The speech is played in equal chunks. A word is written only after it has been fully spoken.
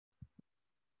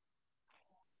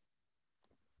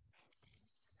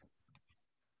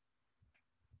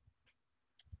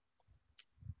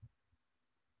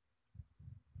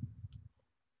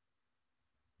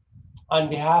On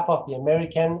behalf of the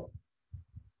American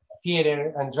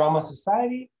Theater and Drama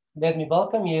Society, let me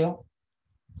welcome you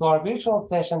to our virtual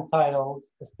session titled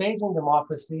Staging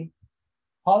Democracy,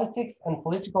 Politics and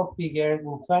Political Figures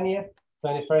in 20th,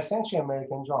 21st Century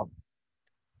American Drama.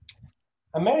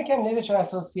 American Literature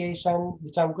Association,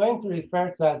 which I'm going to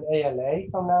refer to as ALA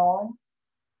from now on,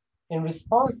 in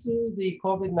response to the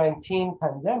COVID-19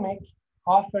 pandemic,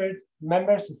 offered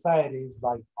member societies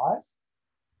like us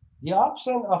the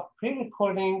option of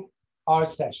pre-recording our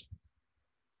sessions.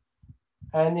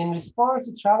 And in response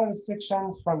to travel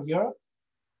restrictions from Europe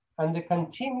and the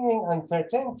continuing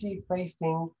uncertainty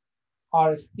facing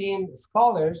our esteemed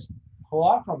scholars who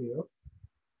are from Europe,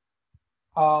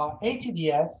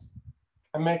 ATDS,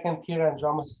 American Theater and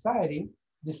Drama Society,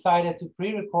 decided to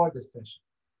pre-record the session.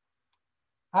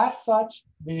 As such,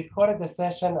 we recorded the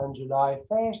session on July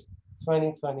 1st,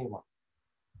 2021.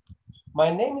 My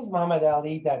name is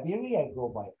Mohammadali Dabiri. I go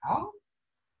by Al.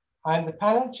 I'm the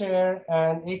panel chair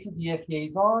and ATDS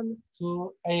liaison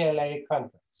to ALA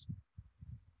conference.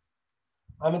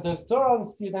 I'm a doctoral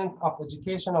student of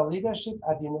educational leadership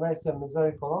at the University of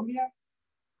Missouri, Columbia,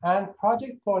 and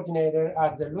project coordinator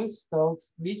at the Louis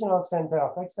Stokes Regional Center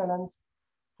of Excellence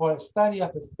for study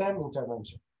of STEM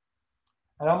intervention.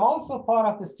 And I'm also part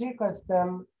of the Circa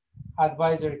STEM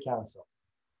Advisory Council.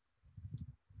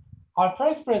 Our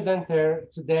first presenter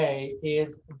today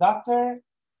is Dr.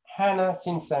 Hannah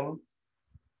Simpson.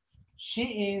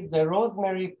 She is the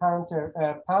Rosemary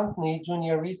Pountney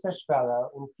Junior Research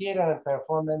Fellow in Theater and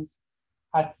Performance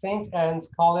at St. Anne's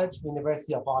College,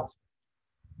 University of Oxford.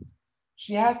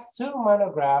 She has 2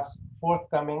 monographs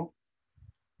forthcoming: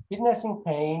 Witnessing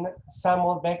Pain,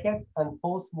 Samuel Beckett and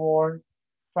Post-War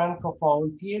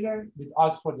Francophone Theater with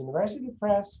Oxford University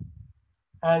Press,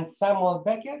 and Samuel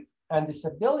Beckett and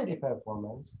Disability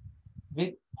Performance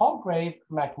with Palgrave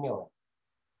Macmillan.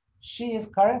 She is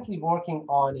currently working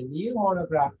on a new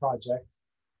monograph project,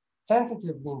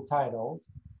 tentatively entitled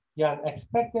The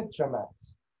Unexpected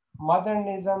Dramatics: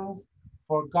 Modernism's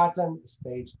Forgotten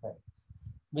Stage Plays,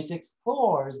 which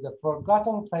explores the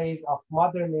forgotten plays of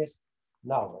modernist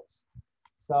novels.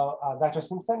 So Dr.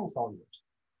 Simpson, it's all yours.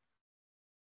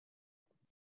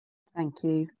 Thank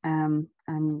you. And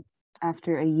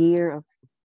after a year of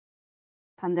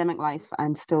pandemic life,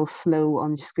 I'm still slow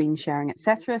on screen sharing,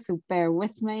 etc. So bear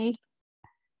with me.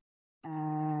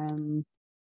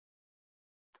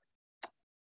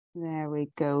 There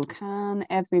we go. Can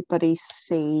everybody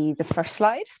see the first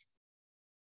slide?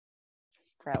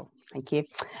 Bro, thank you.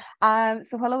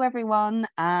 So hello everyone,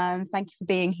 and thank you for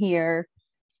being here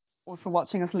or for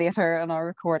watching us later on our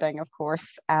recording, of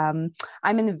course. I'm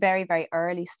in the very, very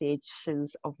early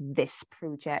stages of this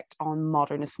project on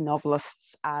modernist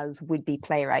novelists as would-be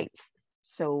playwrights.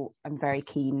 So I'm very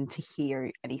keen to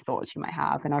hear any thoughts you might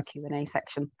have in our Q&A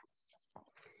section.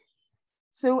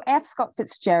 So F. Scott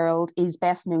Fitzgerald is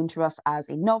best known to us as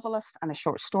a novelist and a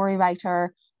short story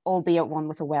writer, albeit one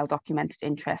with a well-documented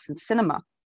interest in cinema.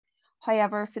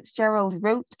 However, Fitzgerald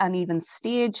wrote and even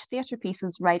staged theatre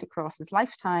pieces right across his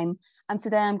lifetime, and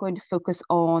today I'm going to focus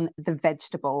on The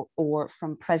Vegetable, or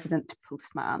From President to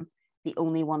Postman, the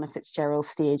only one of Fitzgerald's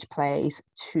stage plays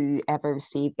to ever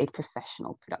receive a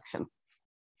professional production.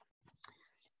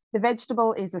 The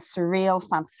Vegetable is a surreal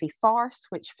fantasy farce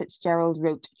which Fitzgerald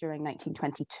wrote during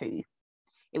 1922.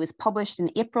 It was published in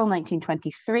April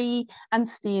 1923 and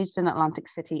staged in Atlantic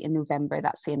City in November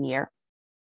that same year.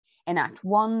 In Act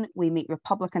 1, we meet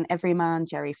Republican everyman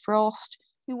Jerry Frost,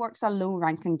 who works a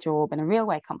low-ranking job in a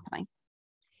railway company.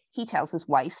 He tells his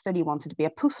wife that he wanted to be a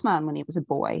postman when he was a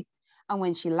boy, and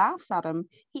when she laughs at him,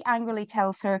 he angrily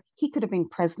tells her he could have been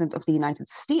President of the United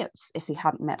States if he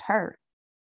hadn't met her.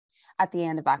 At the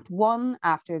end of Act 1,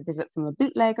 after a visit from a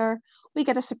bootlegger, we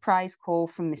get a surprise call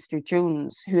from Mr.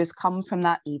 Jones, who has come from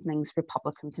that evening's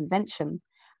Republican convention,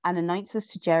 and announces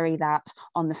to Jerry that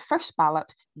on the first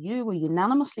ballot, you were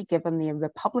unanimously given the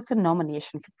Republican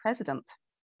nomination for president,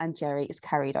 and Jerry is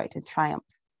carried out in triumph.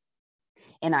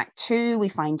 In Act 2, we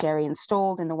find Jerry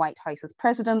installed in the White House as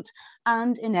president,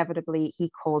 and inevitably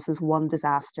he causes one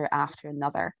disaster after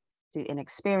another through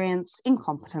inexperience,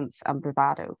 incompetence, and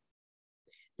bravado.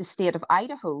 The state of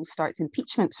Idaho starts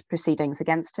impeachment proceedings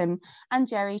against him, and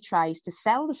Jerry tries to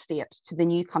sell the state to the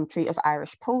new country of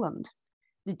Irish Poland.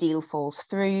 The deal falls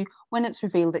through when it's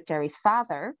revealed that Jerry's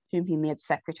father, whom he made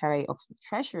Secretary of the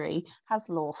Treasury, has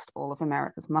lost all of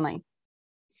America's money.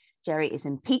 Jerry is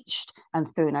impeached and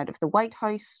thrown out of the White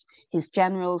House. His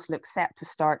generals look set to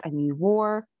start a new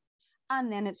war.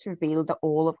 And then it's revealed that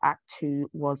all of Act 2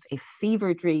 was a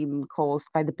fever dream caused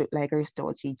by the bootlegger's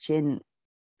dodgy gin.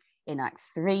 In Act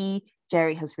 3,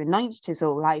 Jerry has renounced his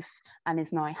old life and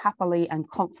is now happily and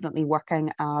confidently working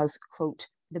as, quote,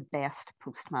 the best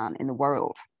postman in the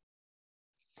world.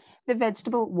 The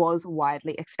Vegetable was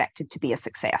widely expected to be a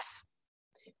success.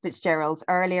 Fitzgerald's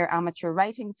earlier amateur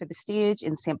writing for the stage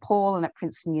in St. Paul and at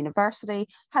Princeton University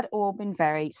had all been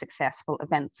very successful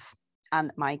events.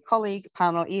 And my colleague,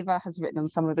 Panel Eva, has written on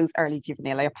some of those early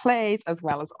juvenilia plays as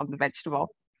well as on The Vegetable.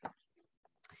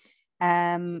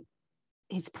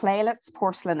 His playlets,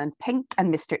 Porcelain and Pink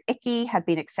and Mr. Icky, had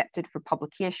been accepted for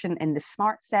publication in the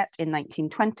Smart Set in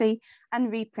 1920 and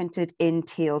reprinted in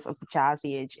Tales of the Jazz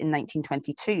Age in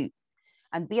 1922.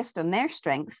 And based on their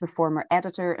strength, the former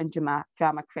editor and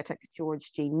drama critic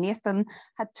George G. Nathan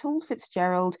had told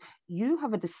Fitzgerald, "You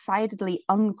have a decidedly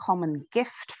uncommon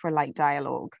gift for light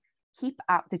dialogue. Keep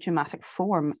at the dramatic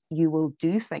form, you will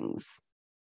do things."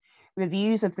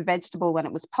 Reviews of The Vegetable when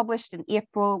it was published in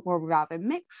April were rather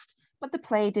mixed, but the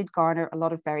play did garner a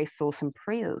lot of very fulsome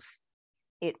praise.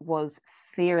 It was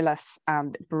fearless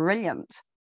and brilliant.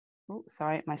 Oh,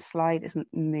 sorry, my slide isn't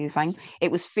moving.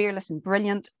 It was fearless and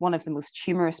brilliant, one of the most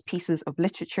humorous pieces of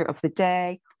literature of the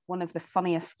day, one of the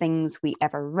funniest things we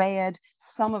ever read,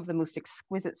 some of the most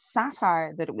exquisite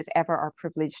satire that it was ever our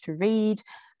privilege to read,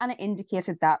 and it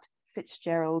indicated that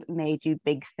Fitzgerald may do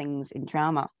big things in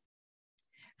drama.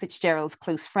 Fitzgerald's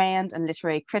close friend and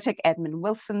literary critic Edmund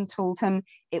Wilson told him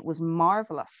it was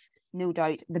marvelous, no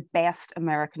doubt the best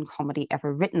American comedy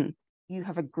ever written. You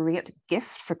have a great gift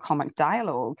for comic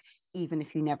dialogue, even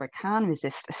if you never can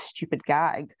resist a stupid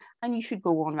gag, and you should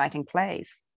go on writing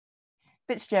plays.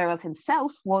 Fitzgerald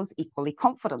himself was equally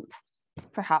confident,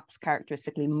 perhaps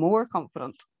characteristically more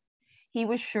confident. He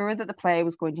was sure that the play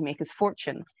was going to make his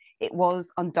fortune. It was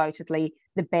undoubtedly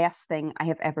the best thing I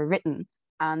have ever written,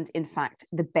 and in fact,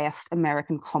 the best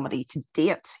American comedy to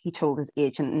date, he told his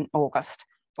agent in August,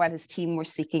 while his team were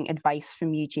seeking advice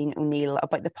from Eugene O'Neill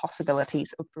about the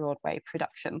possibilities of Broadway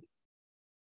production.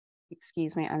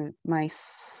 Excuse me, my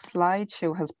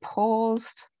slideshow has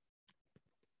paused.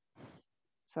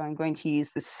 So I'm going to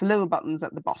use the slow buttons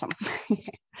at the bottom.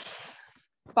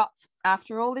 But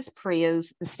after all this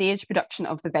praise, the stage production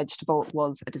of The Vegetable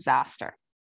was a disaster.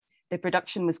 The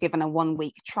production was given a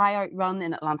one-week tryout run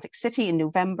in Atlantic City in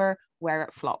November, where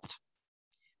it flopped.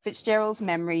 Fitzgerald's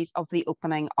memories of the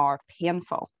opening are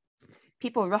painful.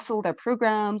 People rustled their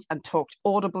programmes and talked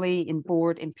audibly in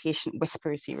bored, impatient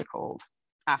whispers, he recalled.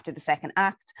 After the second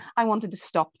act, I wanted to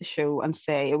stop the show and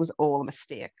say it was all a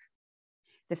mistake.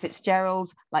 The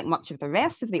Fitzgeralds, like much of the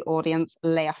rest of the audience,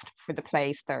 left for the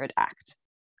play's third act.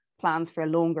 Plans for a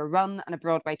longer run and a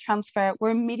Broadway transfer were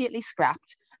immediately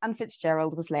scrapped, and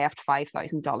Fitzgerald was left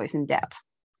 $5,000 in debt.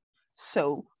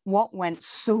 So, what went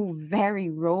so very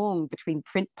wrong between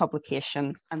print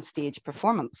publication and stage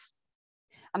performance?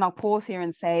 And I'll pause here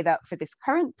and say that for this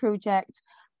current project,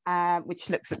 which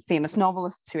looks at famous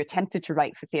novelists who attempted to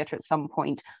write for theatre at some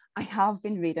point, I have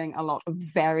been reading a lot of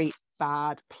very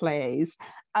bad plays,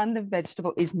 and The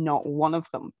Vegetable is not one of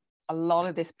them. A lot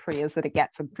of this praise that it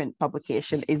gets in print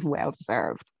publication is well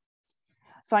deserved.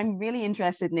 So I'm really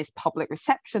interested in this public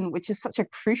reception, which is such a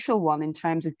crucial one in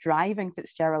terms of driving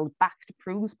Fitzgerald back to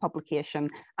prose publication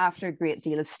after a great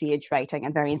deal of stage writing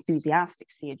and very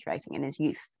enthusiastic stage writing in his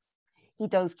youth. He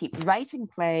does keep writing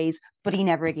plays, but he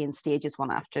never again stages one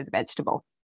after The Vegetable.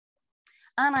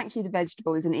 And actually, The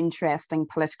Vegetable is an interesting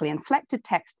politically inflected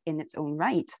text in its own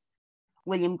right.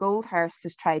 William Goldhurst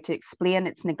has tried to explain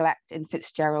its neglect in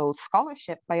Fitzgerald's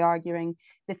scholarship by arguing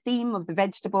the theme of The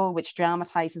Vegetable, which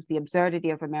dramatizes the absurdity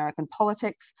of American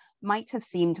politics, might have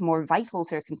seemed more vital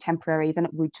to a contemporary than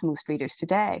it would to most readers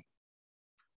today.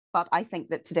 But I think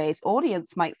that today's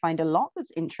audience might find a lot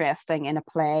that's interesting in a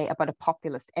play about a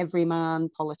populist everyman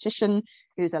politician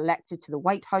who's elected to the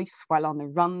White House while on the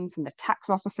run from the tax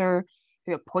officer,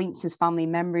 who appoints his family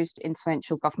members to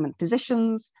influential government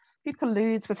positions, who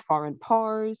colludes with foreign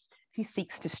powers, who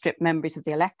seeks to strip members of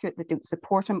the electorate that don't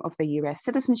support him of their US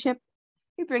citizenship,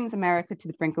 who brings America to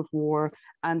the brink of war,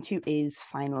 and who is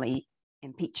finally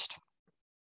impeached.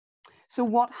 So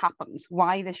what happens?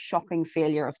 Why this shocking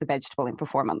failure of The Vegetable in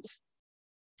performance?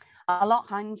 A lot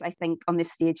hangs, I think, on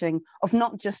this staging of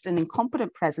not just an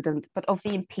incompetent president, but of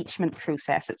the impeachment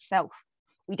process itself.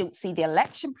 We don't see the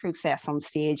election process on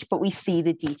stage, but we see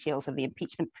the details of the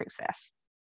impeachment process.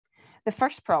 The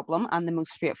first problem, and the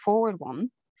most straightforward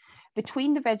one,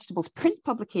 between The Vegetable's print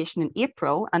publication in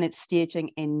April and its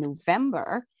staging in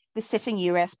November, the sitting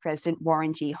US President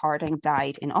Warren G. Harding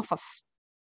died in office.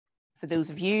 For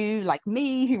those of you like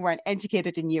me who weren't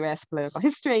educated in US political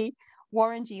history,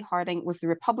 Warren G. Harding was the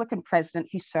Republican president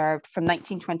who served from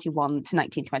 1921 to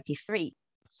 1923.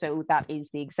 So that is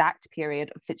the exact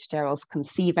period of Fitzgerald's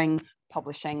conceiving,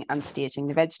 publishing and staging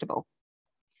The Vegetable.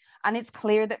 And it's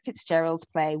clear that Fitzgerald's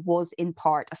play was in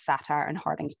part a satire on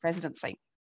Harding's presidency.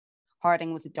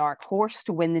 Harding was a dark horse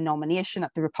to win the nomination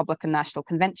at the Republican National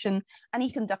Convention, and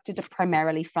he conducted a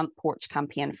primarily front porch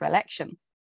campaign for election.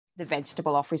 The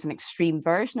Vegetable offers an extreme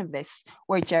version of this,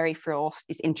 where Jerry Frost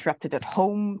is interrupted at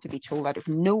home to be told out of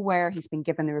nowhere he's been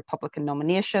given the Republican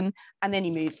nomination, and then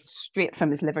he moves straight from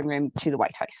his living room to the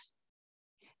White House.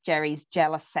 Jerry's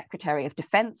jealous Secretary of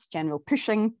Defense, General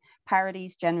Pershing,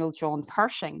 parodies General John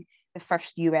Pershing, the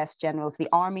first US general of the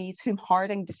armies, whom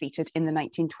Harding defeated in the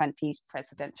 1920s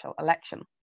presidential election.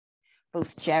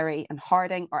 Both Jerry and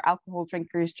Harding are alcohol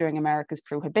drinkers during America's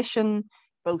prohibition.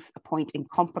 Both appoint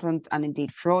incompetent and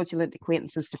indeed fraudulent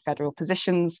acquaintances to federal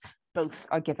positions. Both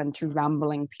are given to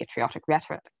rambling patriotic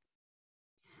rhetoric.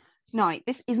 Now,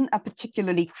 this isn't a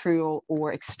particularly cruel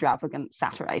or extravagant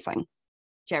satirizing.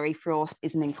 Jerry Frost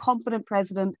is an incompetent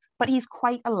president, but he's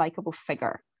quite a likable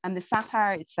figure, and the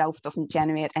satire itself doesn't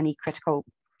generate any critical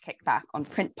kickback on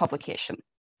print publication.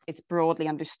 It's broadly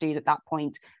understood at that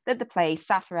point that the play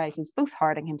satirizes both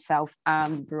Harding himself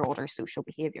and broader social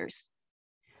behaviours.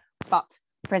 But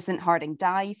President Harding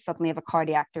dies suddenly of a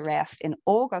cardiac arrest in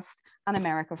August, and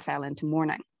America fell into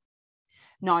mourning.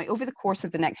 Now, over the course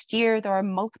of the next year, there are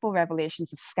multiple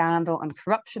revelations of scandal and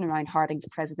corruption around Harding's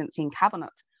presidency and cabinet.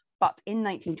 But in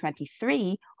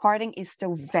 1923, Harding is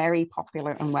still very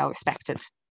popular and well respected.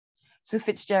 So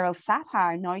Fitzgerald's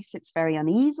satire now sits very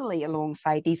uneasily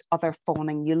alongside these other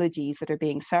fawning eulogies that are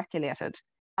being circulated.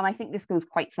 And I think this goes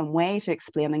quite some way to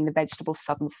explaining The Vegetable's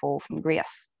sudden fall from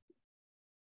grace.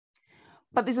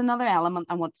 But there's another element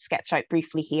I want to sketch out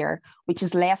briefly here, which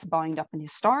is less bound up in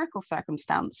historical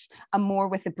circumstance and more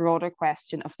with the broader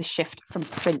question of the shift from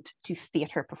print to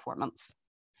theatre performance.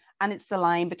 And it's the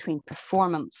line between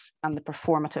performance and the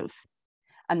performative,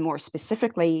 and more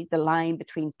specifically, the line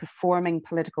between performing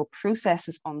political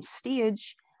processes on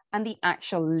stage and the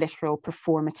actual literal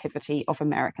performativity of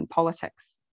American politics.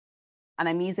 And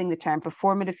I'm using the term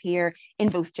performative here in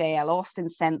both J.L.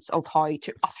 Austin's sense of how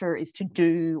to utter is to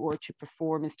do or to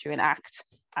perform is to enact,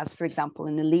 as for example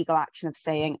in the legal action of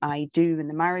saying I do in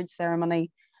the marriage ceremony,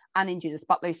 and in Judith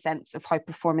Butler's sense of how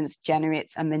performance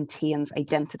generates and maintains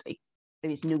identity. There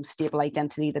is no stable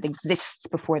identity that exists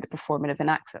before the performative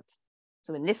enacts it.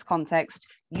 So in this context,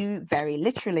 you very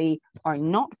literally are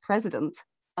not president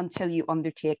until you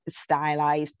undertake the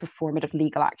stylized performative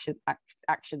legal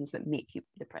actions that make you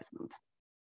the president.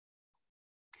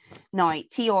 Now,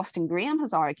 T. Austin Graham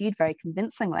has argued very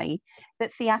convincingly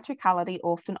that theatricality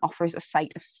often offers a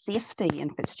site of safety in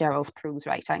Fitzgerald's prose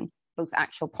writing, both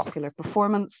actual popular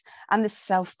performance and the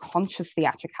self-conscious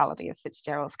theatricality of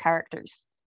Fitzgerald's characters.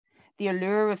 The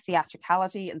allure of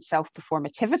theatricality and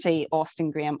self-performativity, Austin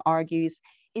Graham argues,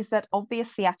 is that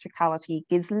obvious theatricality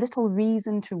gives little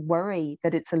reason to worry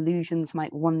that its illusions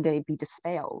might one day be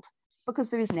dispelled, because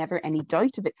there is never any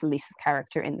doubt of its elusive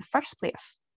character in the first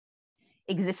place.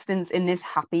 Existence in this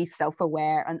happy,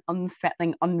 self-aware and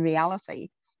unthreatening unreality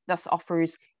thus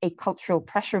offers a cultural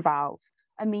pressure valve,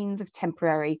 a means of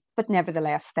temporary but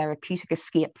nevertheless therapeutic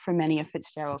escape for many of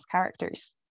Fitzgerald's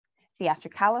characters.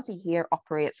 Theatricality here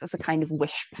operates as a kind of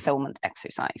wish fulfillment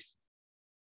exercise.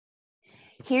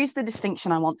 Here's the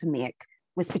distinction I want to make,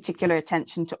 with particular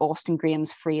attention to Austin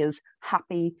Graham's phrase,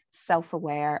 happy,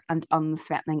 self-aware, and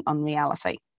unthreatening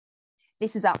unreality.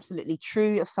 This is absolutely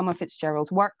true of some of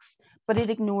Fitzgerald's works, but it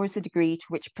ignores the degree to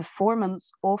which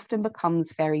performance often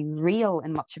becomes very real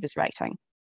in much of his writing,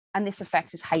 and this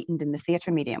effect is heightened in the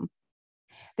theatre medium.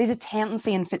 There's a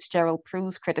tendency in Fitzgerald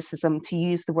prose criticism to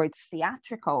use the word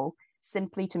theatrical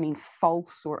simply to mean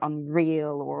false or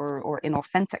unreal or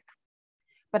inauthentic.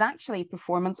 But actually,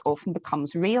 performance often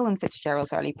becomes real in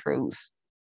Fitzgerald's early prose.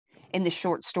 In the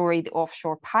short story The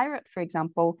Offshore Pirate, for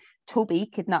example, Toby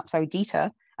kidnaps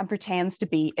Ardita and pretends to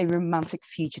be a romantic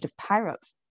fugitive pirate.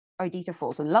 Ardita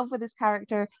falls in love with his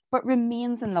character, but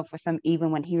remains in love with him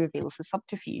even when he reveals the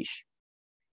subterfuge.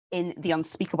 In The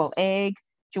Unspeakable Egg,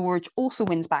 George also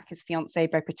wins back his fiancée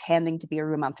by pretending to be a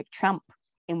romantic tramp,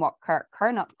 in what Kirk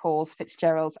Kernot calls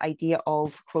Fitzgerald's idea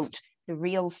of, quote, the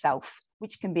real self,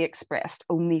 which can be expressed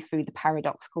only through the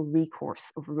paradoxical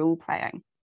recourse of role-playing.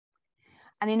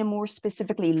 And in a more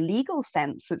specifically legal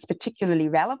sense that's particularly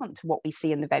relevant to what we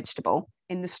see in The Vegetable,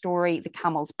 in the story The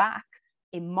Camel's Back,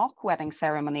 a mock wedding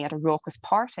ceremony at a raucous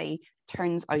party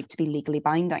turns out to be legally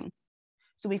binding.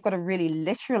 So we've got a really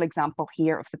literal example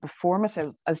here of the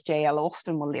performative, as J.L.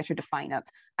 Austin will later define it,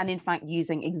 and in fact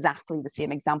using exactly the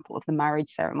same example of the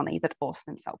marriage ceremony that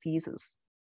Austin himself uses.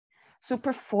 So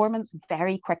performance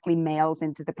very quickly mails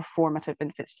into the performative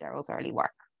in Fitzgerald's early work.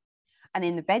 And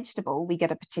in the vegetable, we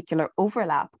get a particular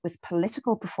overlap with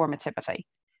political performativity,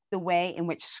 the way in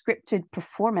which scripted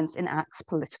performance enacts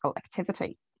political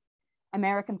activity.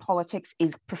 American politics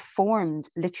is performed,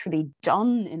 literally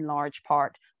done in large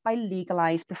part, by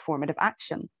legalized performative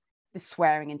action. The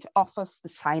swearing into office, the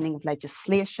signing of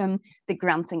legislation, the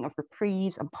granting of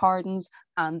reprieves and pardons,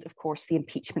 and of course, the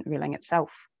impeachment ruling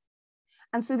itself.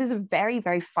 And so there's a very,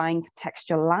 very fine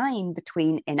contextual line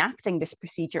between enacting this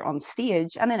procedure on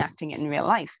stage and enacting it in real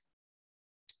life,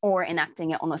 or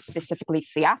enacting it on a specifically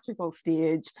theatrical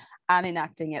stage and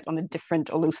enacting it on a different,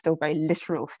 although still very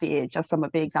literal stage, as some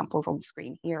of the examples on the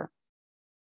screen here.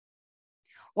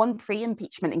 One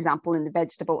pre-impeachment example in the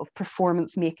vegetable of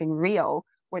performance making real,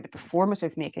 or the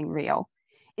performative making real,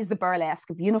 is the burlesque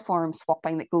of uniform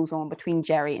swapping that goes on between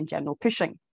Jerry and General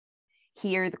Pushing.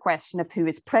 Here, the question of who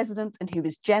is president and who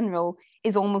is general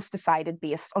is almost decided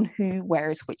based on who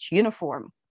wears which uniform.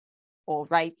 All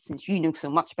right, since you know so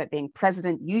much about being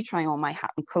president, you try on my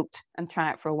hat and coat and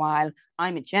try it for a while.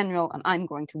 I'm a general and I'm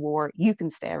going to war. You can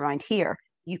stay around here.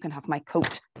 You can have my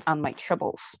coat and my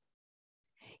troubles.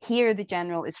 Here, the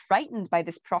general is frightened by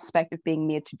this prospect of being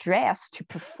made to dress to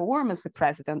perform as the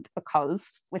president because,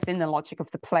 within the logic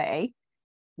of the play,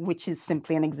 which is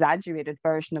simply an exaggerated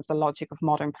version of the logic of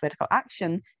modern political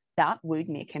action, that would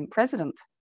make him president.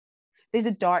 There's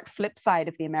a dark flip side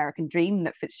of the American dream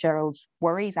that Fitzgerald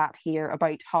worries at here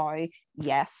about how,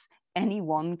 yes,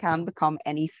 anyone can become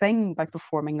anything by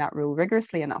performing that role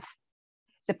rigorously enough.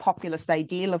 The populist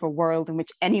ideal of a world in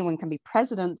which anyone can be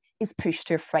president is pushed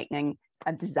to a frightening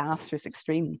and disastrous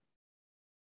extreme.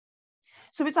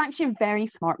 So it's actually a very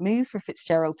smart move for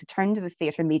Fitzgerald to turn to the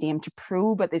theatre medium to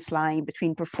probe at this line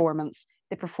between performance,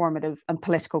 the performative, and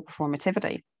political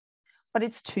performativity. But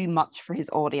it's too much for his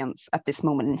audience at this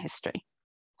moment in history.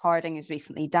 Harding has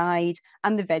recently died,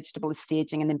 and the vegetable is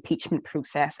staging an impeachment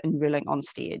process and ruling on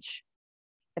stage.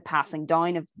 The passing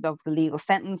down of the legal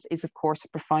sentence is, of course, a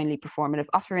profoundly performative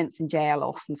utterance in J.L.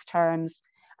 Austin's terms.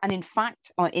 And in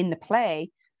fact, in the play,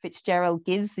 Fitzgerald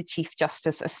gives the Chief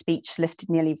Justice a speech lifted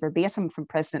nearly verbatim from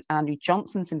President Andrew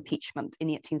Johnson's impeachment in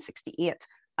 1868,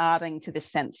 adding to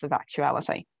this sense of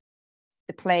actuality.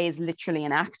 The play is literally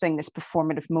enacting this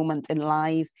performative moment in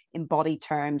live, embodied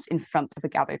terms in front of a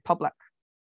gathered public.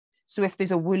 So if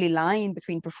there's a woolly line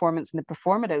between performance and the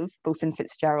performative, both in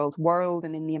Fitzgerald's world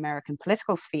and in the American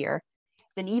political sphere,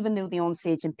 then even though the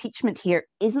onstage impeachment here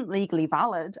isn't legally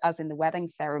valid, as in the wedding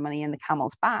ceremony and the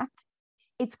camel's back,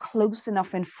 it's close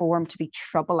enough in form to be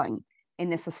troubling in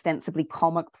this ostensibly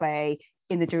comic play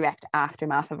in the direct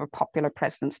aftermath of a popular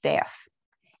president's death.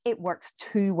 It works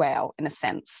too well, in a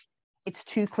sense. It's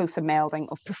too close a melding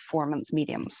of performance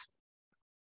mediums.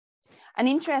 And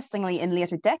interestingly, in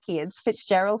later decades,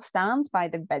 Fitzgerald stands by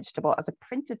the vegetable as a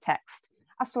printed text,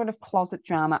 a sort of closet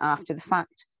drama after the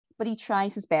fact, but he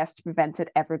tries his best to prevent it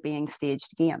ever being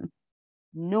staged again.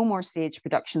 No more stage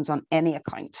productions on any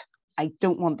account. I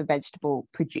don't want the vegetable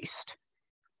produced.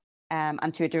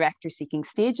 And to a director seeking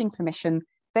staging permission,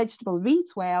 vegetable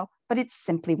reads well, but it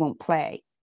simply won't play.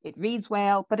 It reads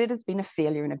well, but it has been a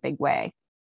failure in a big way.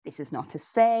 This is not to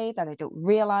say that I don't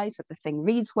realize that the thing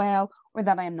reads well or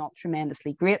that I am not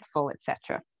tremendously grateful,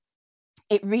 etc.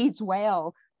 It reads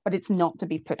well, but it's not to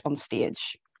be put on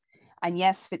stage. And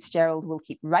yes, Fitzgerald will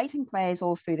keep writing plays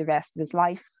all through the rest of his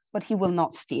life, but he will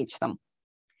not stage them.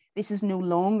 This is no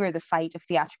longer the site of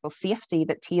theatrical safety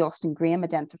that T. Austin Graham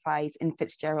identifies in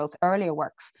Fitzgerald's earlier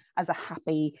works as a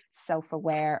happy,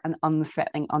 self-aware and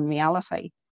unthreatening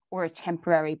unreality, or a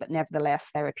temporary but nevertheless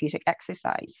therapeutic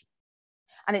exercise.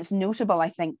 And it's notable, I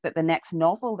think, that the next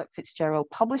novel that Fitzgerald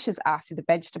publishes after the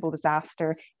vegetable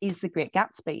disaster is The Great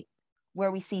Gatsby,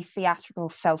 where we see theatrical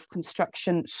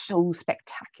self-construction so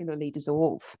spectacularly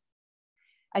dissolve.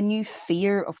 A new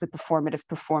fear of the performative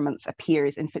performance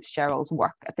appears in Fitzgerald's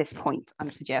work at this point,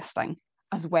 I'm suggesting,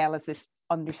 as well as this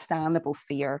understandable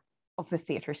fear of the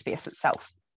theatre space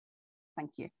itself.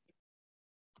 Thank you.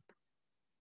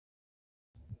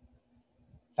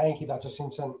 Thank you, Dr.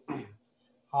 Simpson.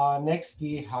 Next,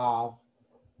 we have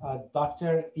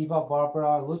Dr. Eva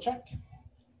Barbara Luchek.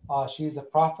 She is a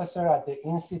professor at the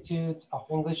Institute of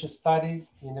English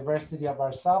Studies, University of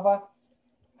Warsaw,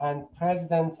 and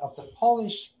president of the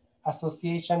Polish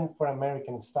Association for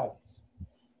American Studies.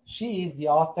 She is the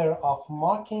author of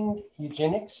Mocking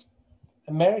Eugenics,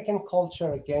 American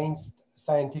Culture Against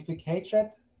Scientific Hatred,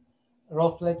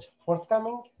 Routledge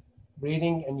forthcoming,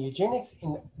 Reading and Eugenics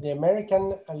in the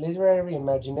American Literary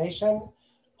Imagination,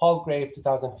 Palgrave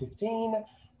 2015,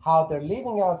 How Their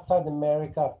Living Outside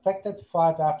America Affected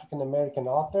 5 African American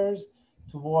Authors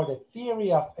Toward a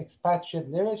Theory of Expatriate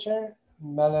Literature,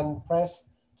 Mellon Press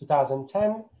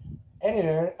 2010,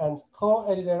 editor and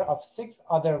co-editor of 6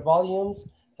 other volumes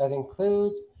that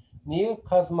include New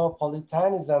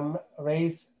Cosmopolitanism,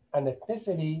 Race and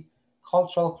Ethnicity,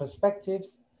 Cultural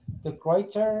Perspectives, The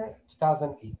Greuter,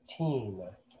 2018.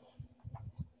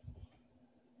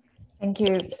 Thank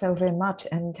you so very much.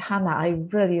 And Hannah, I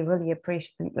really, really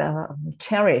appreciate,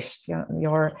 cherished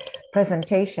your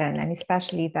presentation, and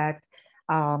especially that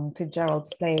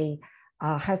Fitzgerald's play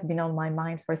has been on my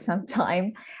mind for some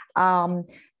time. And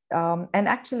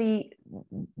actually,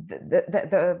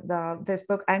 this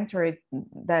book entered,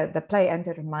 the play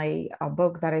entered my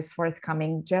book that is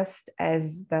forthcoming, just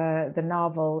as the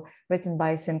novel written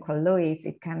by Sinclair Lewis,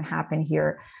 It Can Happen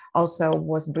Here, also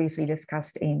was briefly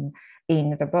discussed in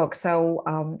the book. So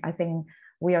I think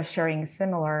we are sharing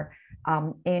similar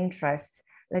interests.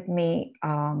 Let me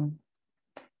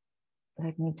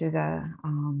do the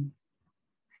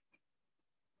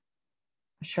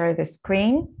share the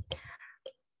screen.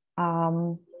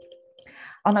 On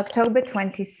October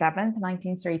 27th,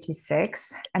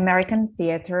 1936, American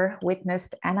theater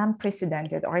witnessed an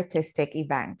unprecedented artistic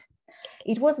event.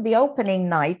 It was the opening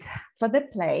night for the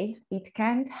play It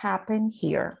Can't Happen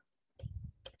Here,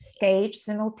 staged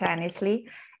simultaneously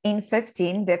in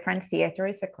 15 different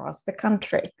theaters across the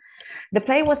country. The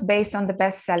play was based on the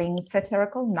best-selling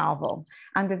satirical novel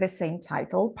under the same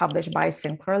title, published by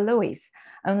Sinclair Lewis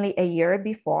only a year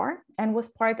before, and was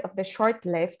part of the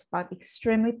short-lived but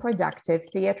extremely productive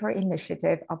theater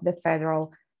initiative of the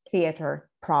Federal Theater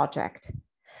Project.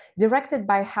 Directed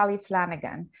by Hallie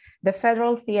Flanagan, the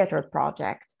Federal Theater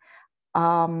Project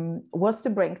was to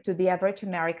bring to the average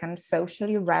American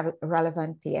socially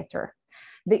relevant theater.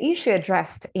 The issue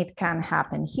addressed, It Can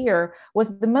Happen Here,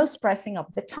 was the most pressing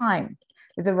of the time: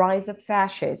 the rise of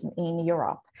fascism in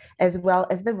Europe, as well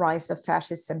as the rise of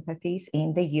fascist sympathies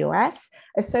in the US,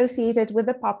 associated with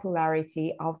the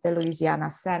popularity of the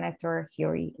Louisiana Senator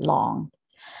Huey Long.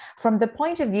 From the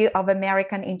point of view of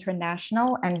American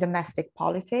international and domestic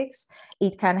politics,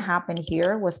 It Can Happen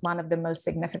Here was one of the most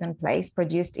significant plays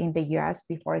produced in the US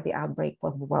before the outbreak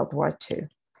of World War II.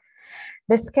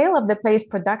 The scale of the play's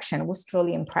production was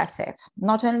truly impressive.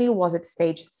 Not only was it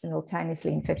staged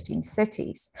simultaneously in 15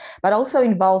 cities, but also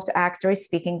involved actors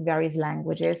speaking various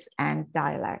languages and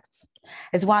dialects.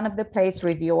 As one of the play's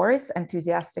reviewers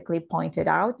enthusiastically pointed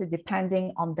out,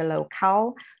 depending on the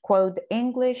locale, quote,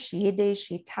 English,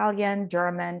 Yiddish, Italian,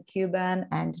 German, Cuban,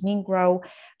 and Negro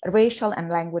racial and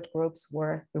language groups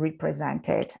were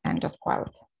represented, end of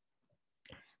quote.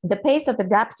 The pace of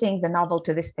adapting the novel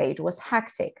to the stage was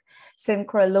hectic.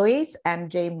 Sinclair Lewis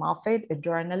and Jay Moffat, a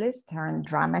journalist turned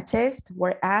dramatist,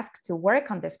 were asked to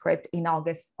work on the script in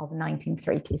August of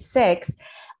 1936,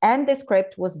 and the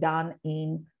script was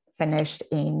finished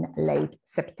in late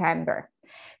September.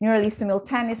 Nearly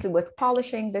simultaneously with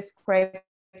polishing the script,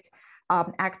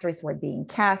 actors were being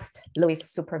cast.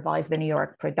 Lewis supervised the New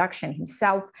York production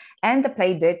himself, and the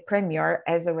play did premiere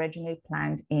as originally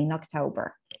planned in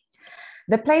October.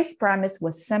 The play's premise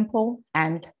was simple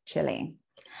and chilling.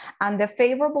 Under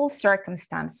favorable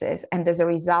circumstances, and as a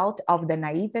result of the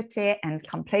naivete and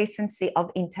complacency of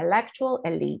intellectual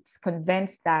elites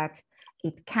convinced that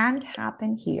it can't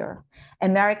happen here,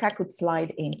 America could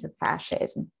slide into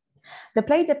fascism. The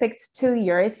play depicts 2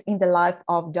 years in the life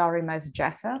of Doremus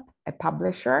Jessup, a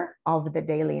publisher of the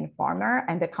Daily Informer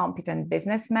and a competent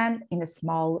businessman in a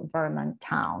small Vermont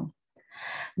town.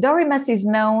 Doremus is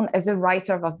known as a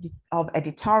writer of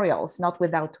editorials, not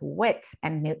without wit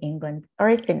and New England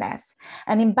earthiness,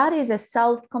 and embodies a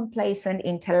self-complacent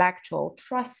intellectual,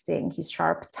 trusting his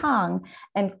sharp tongue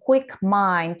and quick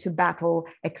mind to battle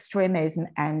extremism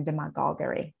and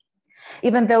demagoguery.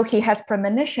 Even though he has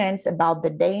premonitions about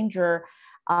the danger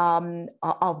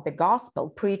of the gospel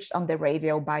preached on the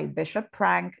radio by Bishop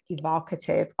Prank,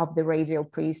 evocative of the radio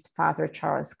priest Father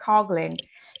Charles Coughlin,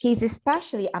 he's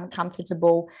especially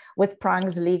uncomfortable with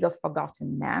Prank's League of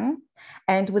Forgotten Men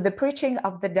and with the preaching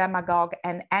of the demagogue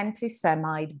and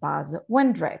anti-Semite Buzz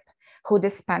Windrip, who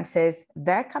dispenses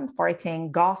the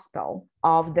comforting gospel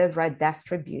of the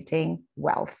redistributing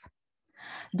wealth.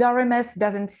 Doremus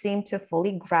doesn't seem to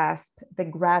fully grasp the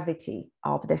gravity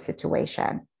of the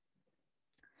situation.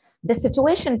 The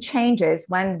situation changes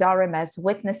when Doremus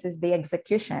witnesses the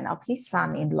execution of his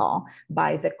son-in-law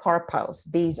by the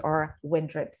corpos. These are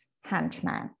Windrip's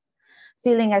henchmen.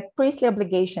 Feeling a priestly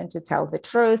obligation to tell the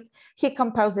truth, he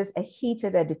composes a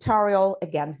heated editorial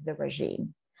against the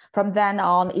regime. From then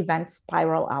on, events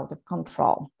spiral out of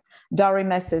control.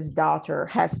 Doremus's daughter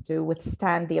has to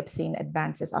withstand the obscene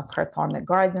advances of her former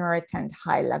gardener and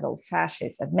high-level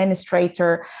fascist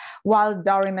administrator, while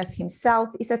Doremus himself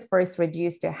is at first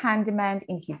reduced to a handyman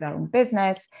in his own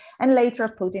business and later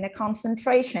put in a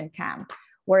concentration camp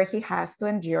where he has to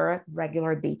endure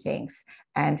regular beatings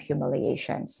and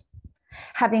humiliations.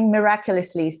 Having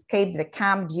miraculously escaped the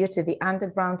camp due to the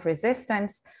underground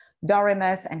resistance,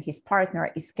 Doremus and his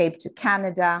partner escaped to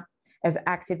Canada as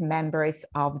active members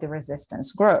of the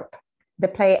resistance group. The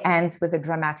play ends with a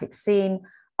dramatic scene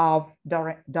of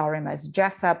Doremus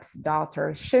Jessup's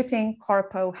daughter shooting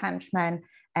corpo henchmen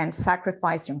and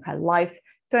sacrificing her life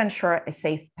to ensure a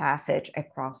safe passage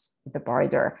across the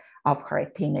border of her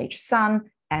teenage son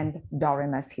and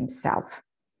Doremus himself.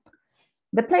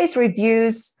 The play's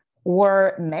reviews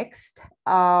were mixed.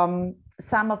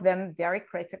 Some of them very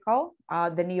critical.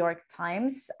 The New York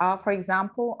Times, for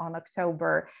example, on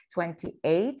October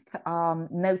 28th,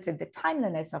 noted the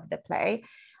timeliness of the play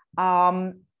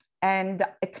and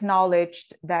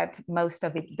acknowledged that most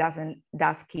of it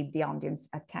does keep the audience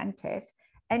attentive.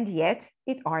 And yet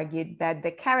it argued that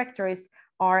the characters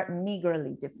are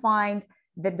meagerly defined,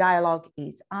 the dialogue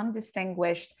is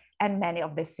undistinguished, and many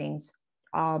of the scenes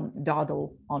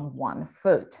dawdle on one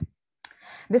foot.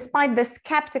 Despite the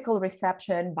skeptical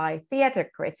reception by theater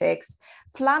critics,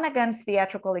 Flanagan's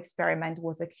theatrical experiment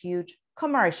was a huge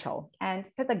commercial and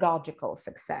pedagogical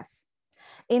success.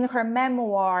 In her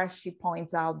memoir, she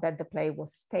points out that the play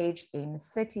was staged in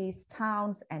cities,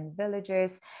 towns, and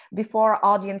villages before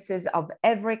audiences of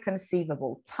every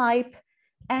conceivable type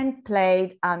and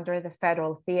played under the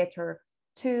Federal Theater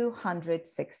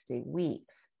 260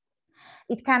 weeks.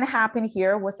 It Can Happen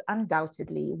Here was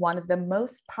undoubtedly one of the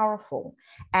most powerful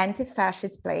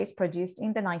anti-fascist plays produced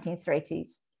in the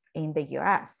 1930s in the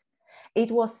US. It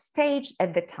was staged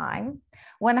at the time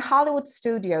when Hollywood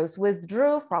studios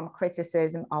withdrew from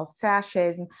criticism of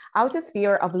fascism out of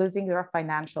fear of losing their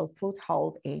financial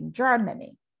foothold in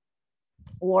Germany.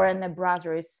 Warner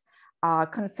Brothers'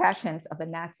 Confessions of a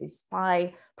Nazi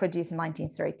Spy, produced in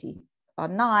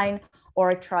 1939,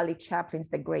 or Charlie Chaplin's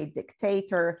The Great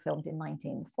Dictator, filmed in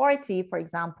 1940, for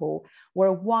example,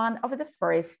 were one of the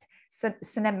first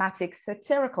cinematic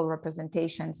satirical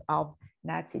representations of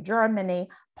Nazi Germany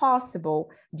possible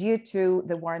due to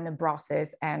the Warner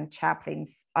Bros. And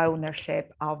Chaplin's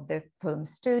ownership of the film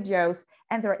studios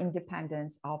and their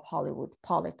independence of Hollywood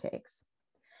politics.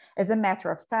 As a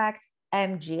matter of fact,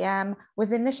 MGM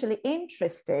was initially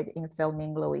interested in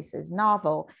filming Lewis's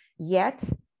novel, yet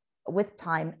with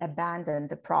time abandoned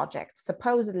the project,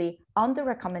 supposedly on the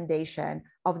recommendation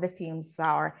of the film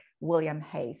czar William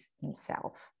Hayes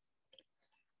himself.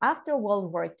 After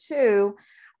World War II,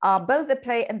 both the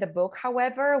play and the book,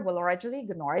 however, were largely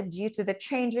ignored due to the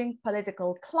changing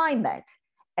political climate,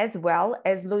 as well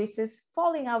as Lewis's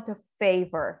falling out of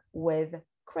favor with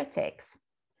critics.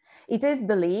 It is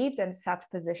believed, and such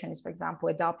position is, for example,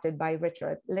 adopted by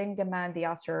Richard Lingemann, the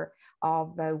author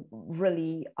of a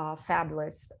really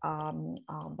fabulous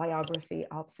biography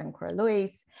of Sinclair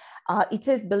Lewis. It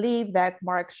is believed that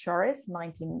Mark Shor's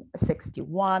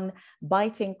 1961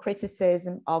 biting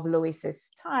criticism of Lewis's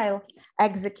style,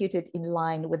 executed in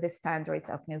line with the standards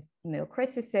of new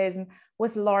criticism,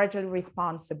 was largely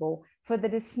responsible for the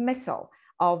dismissal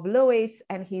of Lewis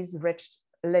and his rich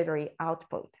literary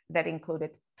output that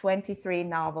included 23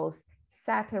 novels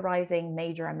satirizing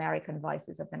major American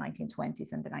vices of the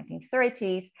 1920s and the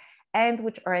 1930s, and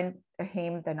which earned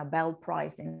him the Nobel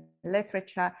Prize in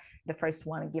Literature, the first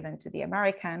one given to the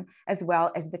American, as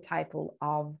well as the title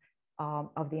of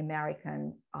the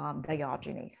American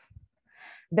Diogenes.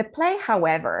 The play,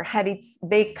 however, had its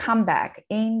big comeback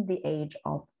in the age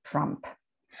of Trump.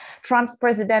 Trump's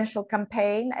presidential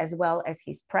campaign, as well as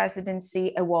his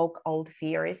presidency, awoke old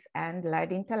fears and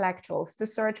led intellectuals to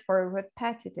search for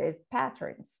repetitive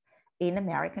patterns in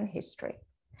American history.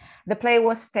 The play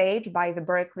was staged by the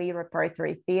Berkeley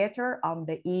Repertory Theater on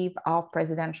the eve of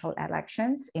presidential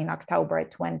elections in October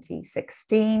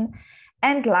 2016,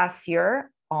 and last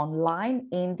year online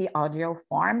in the audio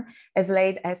form as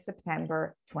late as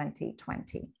September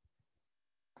 2020.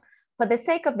 For the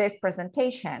sake of this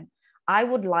presentation, I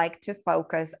would like to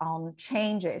focus on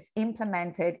changes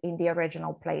implemented in the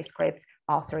original play script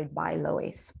authored by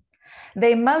Lewis.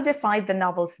 They modified the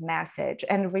novel's message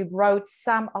and rewrote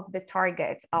some of the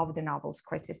targets of the novel's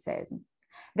criticism.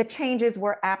 The changes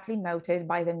were aptly noted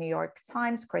by the New York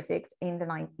Times critics in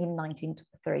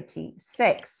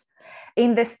 1936.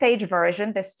 In the stage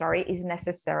version, the story is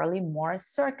necessarily more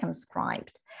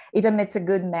circumscribed. It omits a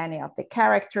good many of the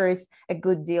characters, a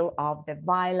good deal of the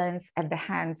violence at the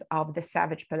hands of the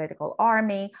savage political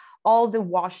army, all the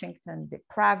Washington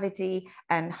depravity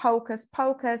and hocus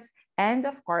pocus, and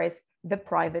of course, the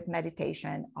private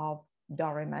meditation of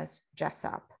Doremus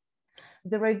Jessup.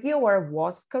 The reviewer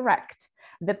was correct.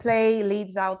 The play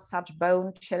leaves out such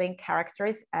bone-chilling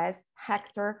characters as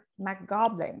Hector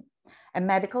McGoblin, a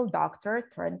medical doctor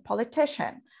turned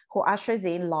politician who ushers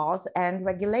in laws and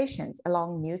regulations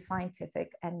along new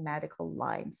scientific and medical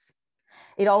lines.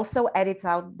 It also edits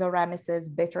out Doremus's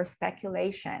bitter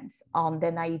speculations on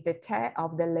the naivete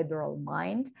of the liberal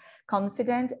mind,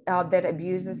 confident that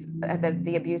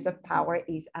the abuse of power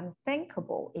is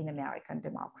unthinkable in American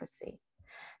democracy.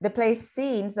 The play's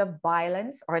scenes of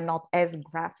violence are not as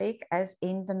graphic as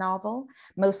in the novel,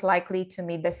 most likely to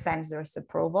meet the censor's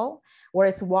approval,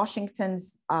 whereas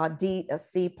Washington's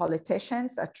DC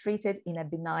politicians are treated in a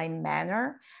benign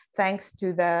manner, thanks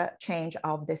to the change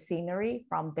of the scenery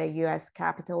from the US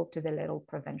Capitol to the little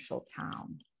provincial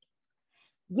town.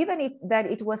 Given that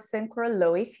it was Sinclair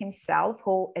Lewis himself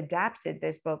who adapted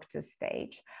this book to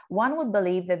stage, one would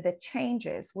believe that the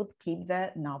changes would keep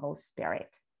the novel's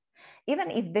spirit. Even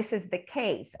if this is the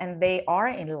case, and they are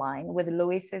in line with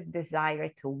Lewis's desire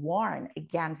to warn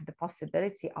against the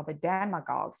possibility of a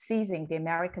demagogue seizing the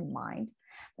American mind,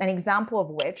 an example of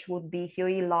which would be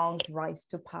Huey Long's rise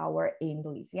to power in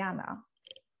Louisiana,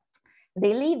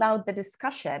 they leave out the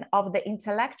discussion of the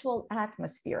intellectual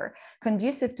atmosphere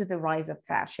conducive to the rise of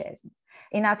fascism.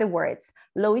 In other words,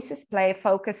 Lewis's play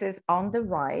focuses on the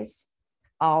rise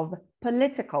of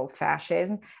political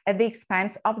fascism at the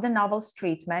expense of the novel's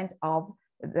treatment of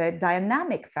the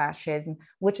dynamic fascism,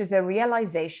 which is a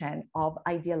realization of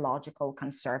ideological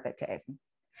conservatism.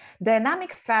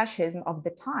 Dynamic fascism of the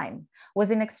time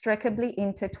was inextricably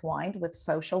intertwined with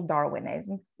social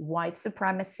Darwinism, white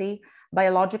supremacy,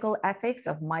 biological ethics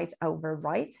of might over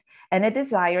right, and a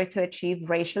desire to achieve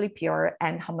racially pure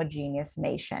and homogeneous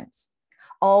nations.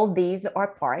 All these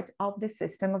are part of the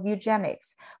system of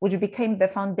eugenics, which became the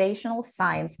foundational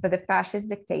science for the fascist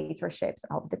dictatorships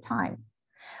of the time.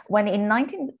 When in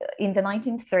the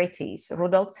 1930s,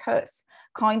 Rudolf Höss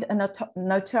coined a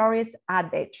notorious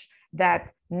adage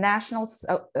that National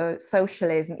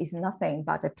Socialism is nothing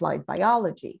but applied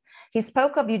biology, he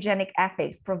spoke of eugenic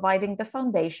ethics providing the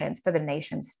foundations for the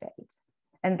nation state.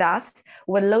 And thus,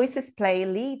 when Lewis's play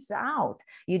leaves out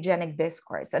eugenic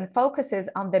discourse and focuses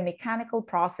on the mechanical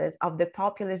process of the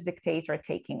populist dictator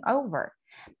taking over,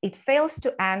 it fails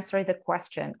to answer the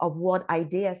question of what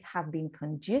ideas have been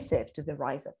conducive to the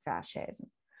rise of fascism.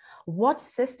 What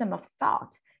system of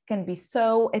thought can be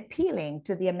so appealing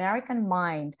to the American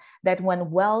mind that, when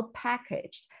well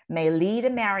packaged, may lead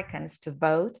Americans to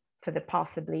vote for the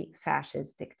possibly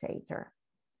fascist dictator?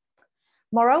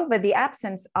 Moreover, the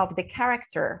absence of the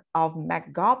character of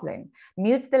McGoblin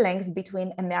mutes the links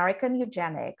between American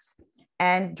eugenics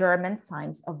and German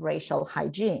signs of racial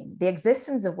hygiene, the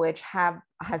existence of which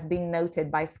has been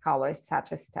noted by scholars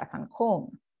such as Stefan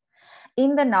Kuhn.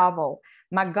 In the novel,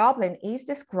 McGoblin is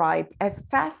described as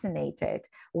fascinated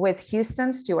with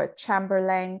Houston Stewart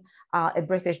Chamberlain, a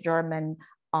British-German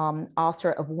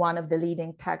author of one of the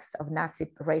leading texts of Nazi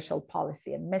racial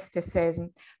policy and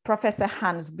mysticism, Professor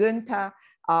Hans Günther,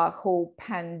 who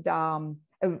penned a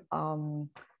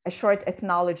short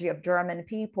ethnology of German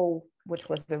people, which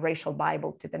was the racial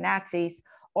Bible to the Nazis,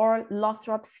 or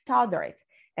Lothrop Stoddard,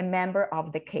 a member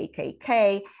of the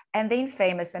KKK and the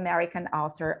infamous American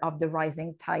author of The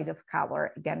Rising Tide of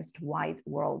Color Against White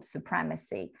World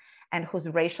Supremacy, and whose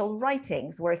racial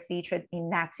writings were featured in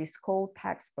Nazi school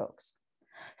textbooks.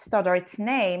 Stoddard's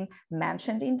name,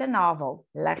 mentioned in the novel,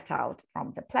 left out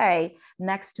from the play,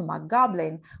 next to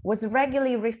McGoblin, was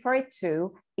regularly referred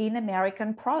to in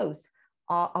American prose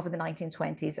of the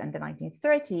 1920s and the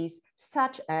 1930s,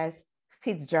 such as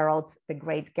Fitzgerald's The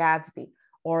Great Gatsby,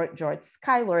 or George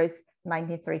Schuyler's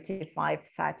 1935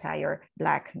 satire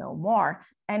Black No More,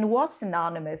 and was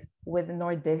synonymous with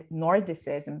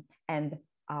Nordicism and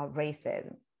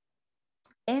racism.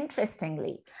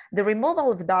 Interestingly, the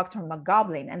removal of Dr.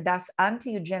 McGoblin and thus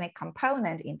anti-eugenic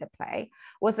component in the play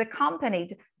was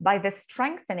accompanied by the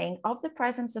strengthening of the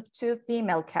presence of two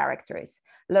female characters,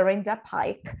 Lorinda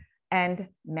Pike and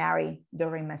Mary,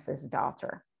 Doremus's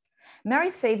daughter.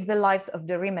 Mary saves the lives of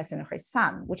Doremus and her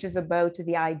son, which is a bow to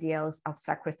the ideals of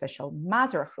sacrificial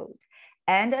motherhood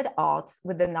and at odds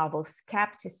with the novel's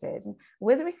skepticism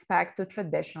with respect to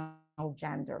traditional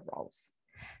gender roles.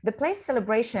 The play's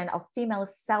celebration of female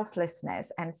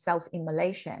selflessness and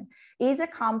self-immolation is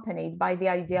accompanied by the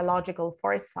ideological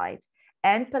foresight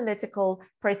and political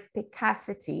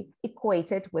perspicacity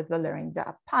equated with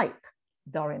Lorinda Pike,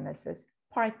 Doremus's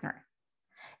partner.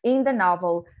 In the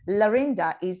novel,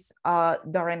 Lorinda is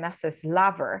Doremus's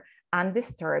lover,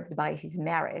 undisturbed by his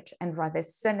marriage and rather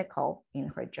cynical in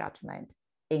her judgment.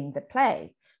 In the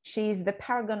play, she is the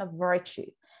paragon of virtue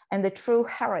and the true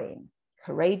heroine,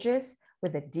 courageous,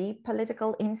 with a deep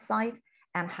political insight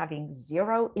and having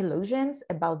zero illusions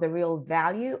about the real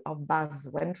value of Buzz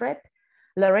Windrip.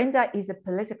 Lorinda is a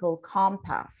political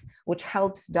compass which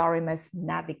helps Doremus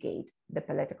navigate the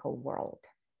political world.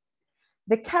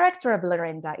 The character of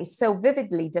Lorinda is so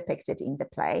vividly depicted in the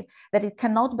play that it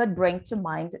cannot but bring to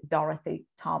mind Dorothy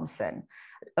Thompson,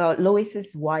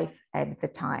 Lewis's wife at the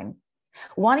time.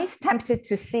 One is tempted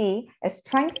to see a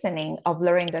strengthening of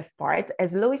Lorinda's part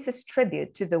as Lewis's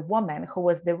tribute to the woman who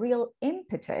was the real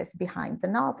impetus behind the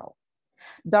novel.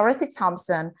 Dorothy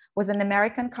Thompson was an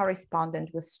American correspondent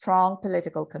with strong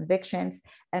political convictions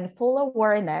and full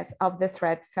awareness of the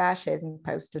threat fascism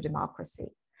posed to democracy.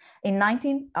 In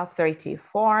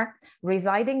 1934,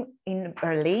 residing in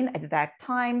Berlin at that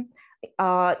time,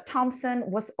 Thompson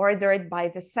was ordered by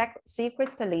the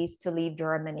secret police to leave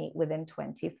Germany within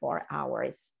 24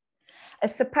 hours. A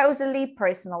supposedly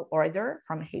personal order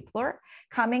from Hitler,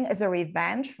 coming as a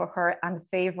revenge for her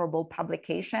unfavorable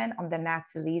publication on the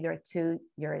Nazi leader 2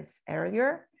 years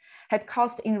earlier, had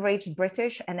caused enraged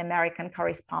British and American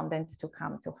correspondents to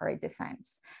come to her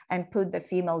defense and put the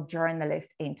female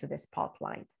journalist into the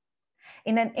spotlight.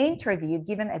 In an interview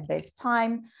given at this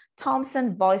time,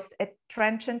 Thompson voiced a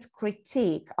trenchant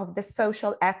critique of the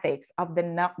social ethics of the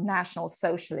National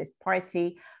Socialist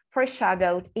Party,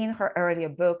 foreshadowed in her earlier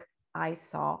book, I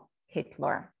Saw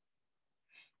Hitler.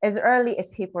 As early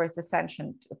as Hitler's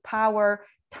ascension to power,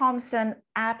 Thompson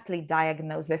aptly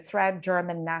diagnosed the threat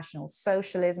German National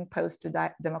Socialism posed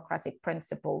to democratic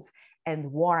principles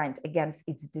and warned against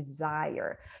its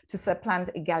desire to supplant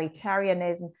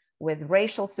egalitarianism with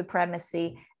racial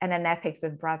supremacy and an ethics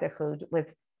of brotherhood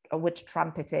which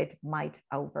trumpeted might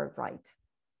overwrite.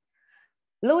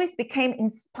 Lewis became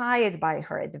inspired by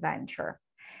her adventure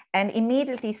and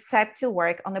immediately set to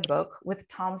work on a book with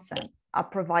Thompson,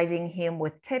 providing him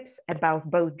with tips about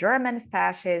both German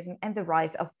fascism and the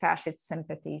rise of fascist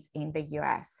sympathies in the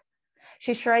US.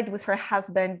 She shared with her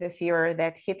husband the fear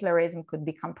that Hitlerism could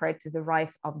be compared to the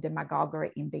rise of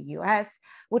demagoguery in the US,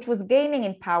 which was gaining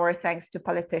in power thanks to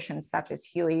politicians such as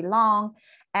Huey Long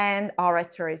and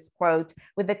orators, quote,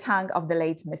 with the tongue of the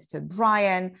late Mr.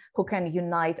 Bryan, who can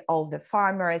unite all the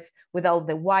farmers with all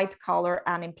the white-collar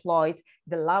unemployed,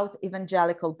 the loud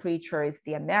evangelical preachers,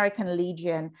 the American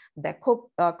Legion, the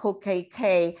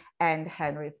KKK, and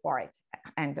Henry Ford,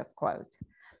 end of quote.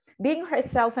 Being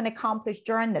herself an accomplished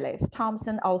journalist,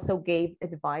 Thompson also gave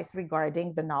advice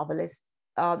regarding the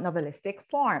novelistic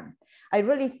form. I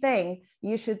really think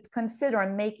you should consider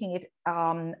making it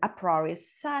a priori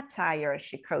satire,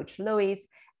 she coached Lewis,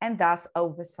 and thus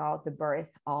oversaw the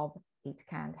birth of It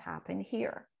Can't Happen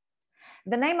Here.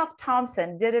 The name of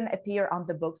Thompson didn't appear on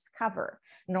the book's cover,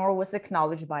 nor was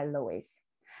acknowledged by Lewis.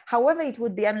 However, it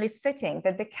would be only fitting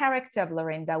that the character of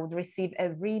Lorinda would receive a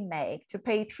remake to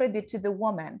pay tribute to the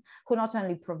woman who not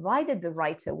only provided the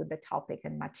writer with the topic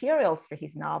and materials for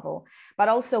his novel, but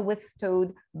also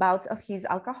withstood bouts of his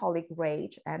alcoholic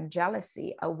rage and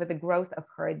jealousy over the growth of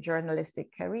her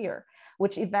journalistic career,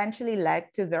 which eventually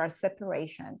led to their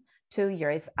separation 2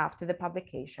 years after the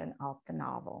publication of the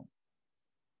novel.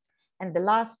 And the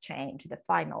last change, the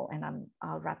final, and I'm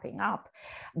wrapping up,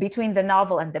 between the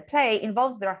novel and the play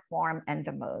involves their form and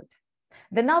the mode.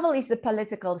 The novel is the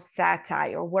political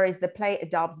satire, whereas the play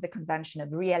adopts the convention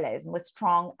of realism with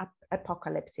strong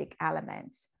apocalyptic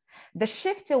elements. The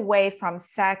shift away from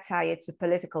satire to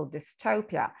political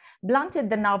dystopia blunted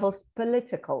the novel's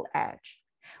political edge.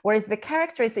 Whereas the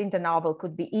characters in the novel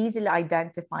could be easily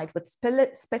identified with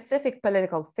specific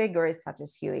political figures such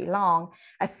as Huey Long,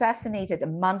 assassinated a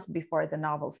month before the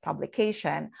novel's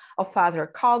publication, or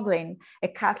Father Coughlin, a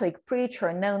Catholic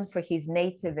preacher known for his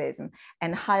nativism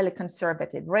and highly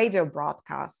conservative radio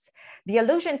broadcasts, the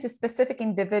allusion to specific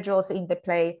individuals in the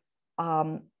play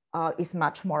is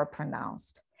much more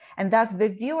pronounced. And thus the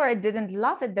viewer didn't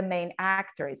love the main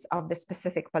actors of the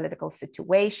specific political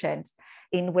situations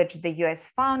in which the US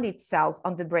found itself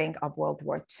on the brink of World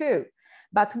War II,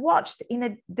 but watched in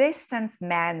a distanced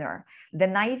manner the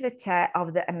naivete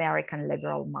of the American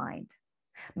liberal mind.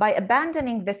 By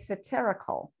abandoning the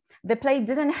satirical, the play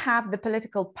didn't have the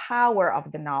political power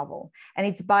of the novel, and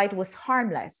its bite was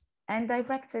harmless and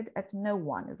directed at no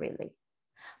one, really.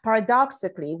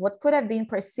 Paradoxically, what could have been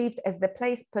perceived as the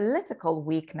play's political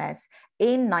weakness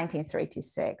in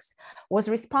 1936 was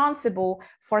responsible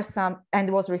for some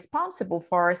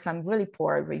really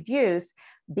poor reviews,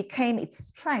 became its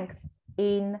strength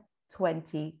in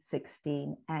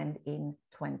 2016 and in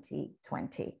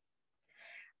 2020.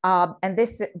 And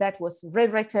that was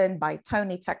rewritten by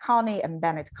Tony Tacconi and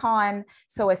Bennett Cohen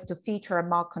so as to feature a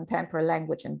more contemporary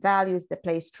language and values. The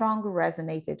play strongly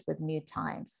resonated with new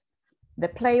times. The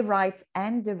playwright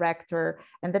and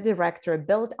the director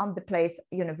built on the play's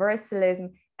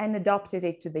universalism and adopted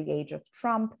it to the age of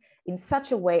Trump in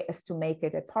such a way as to make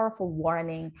it a powerful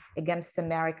warning against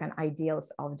American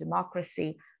ideals of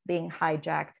democracy being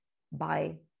hijacked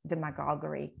by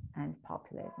demagoguery and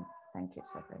populism. Thank you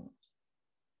so very much.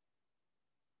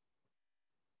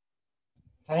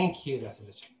 Thank you, Dr.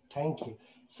 Lucia. Thank you.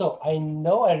 So I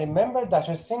remember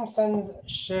Dr. Simpson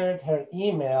shared her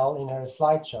email in her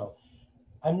slideshow.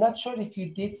 I'm not sure if you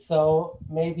did so.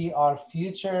 Maybe our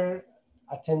future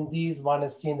attendees want to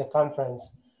see in the conference,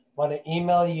 want to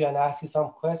email you and ask you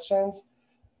some questions.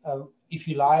 If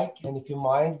you like, and if you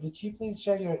mind, would you please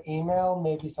share your email?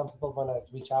 Maybe some people want to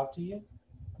reach out to you.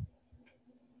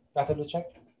 Dr. Lucek?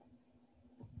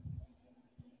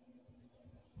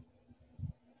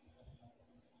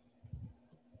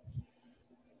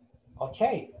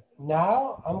 Okay,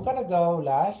 now I'm gonna go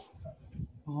last.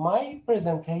 My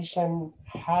presentation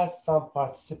has some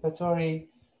participatory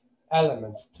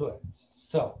elements to it.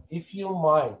 So if you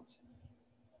mind,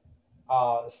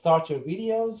 start your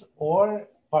videos or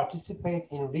participate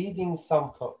in reading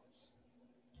some codes.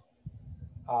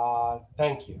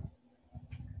 Thank you.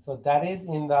 So that is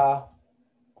in the,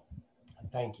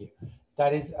 thank you.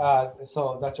 That is,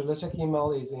 so Dr. Lushak's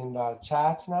email is in the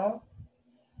chat now.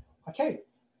 Okay,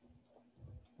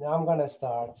 now I'm gonna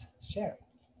start sharing.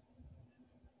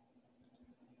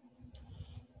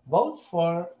 Votes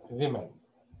for Women.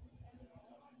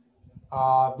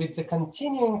 With the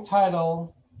continuing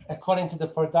title, according to the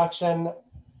production,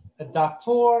 the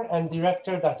doctor and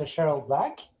director, Dr. Fitzgerald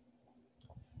Black,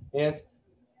 is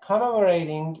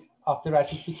commemorating of the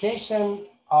ratification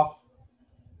of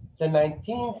the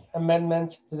 19th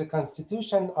Amendment to the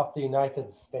Constitution of the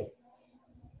United States.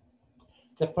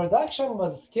 The production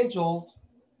was scheduled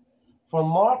for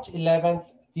March 11th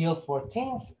till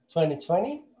 14th,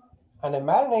 2020, and a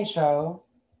matinee show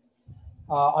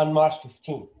on March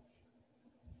 15th.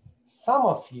 Some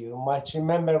of you might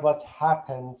remember what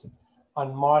happened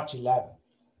on March 11th.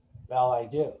 Well, I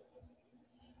do.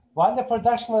 While the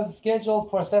production was scheduled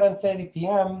for 7:30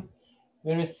 p.m.,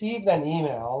 we received an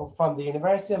email from the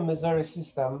University of Missouri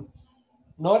system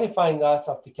notifying us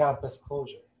of the campus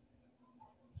closure.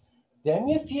 The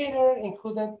MU Theater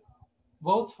included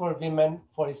Votes for Women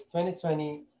for its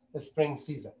 2020 spring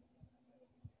season.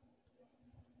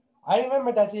 I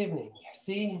remember that evening.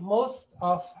 See, most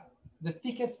of the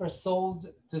tickets were sold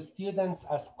to students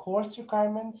as course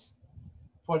requirements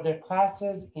for their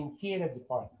classes in theater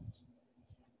department.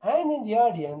 And in the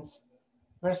audience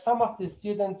were some of the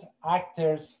student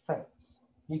actors' friends.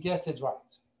 You guessed it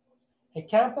right. A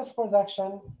campus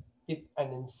production with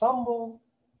an ensemble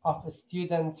of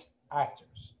student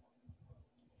actors.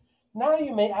 Now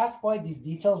you may ask why these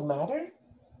details matter.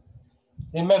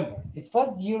 Remember, it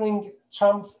was during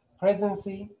Trump's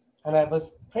presidency, and I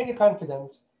was pretty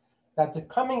confident that the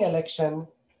coming election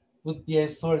would be a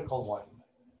historical one.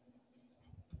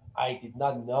 I did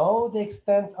not know the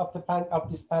extent of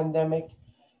this pandemic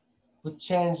would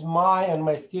change my and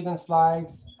my students'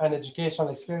 lives and educational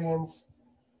experience.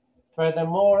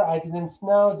 Furthermore, I didn't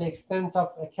know the extent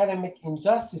of academic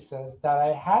injustices that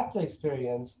I had to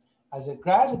experience as a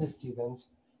graduate student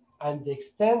and the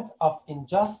extent of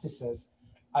injustices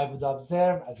I would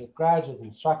observe as a graduate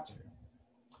instructor.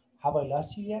 Have I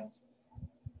lost you yet?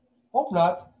 Hope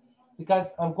not,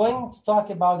 because I'm going to talk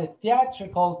about a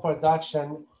theatrical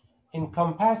production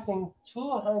encompassing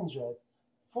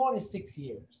 246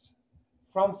 years,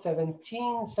 from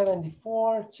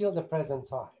 1774 till the present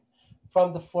time,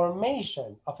 from the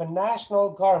formation of a national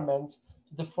government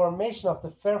to the formation of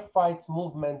the Fair Fight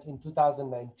movement in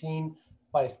 2019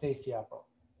 by Stacey Abrams.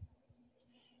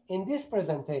 In this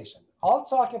presentation, I'll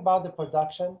talk about the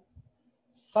production,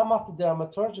 some of the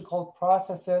dramaturgical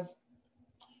processes,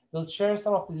 we'll share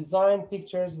some of the design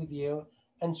pictures with you,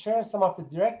 and share some of the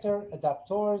director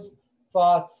adaptors'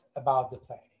 thoughts about the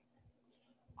play.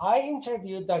 I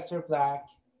interviewed Dr. Black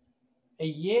a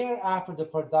year after the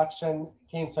production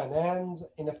came to an end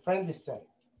in a friendly setting.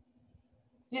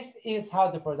 This is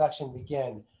how the production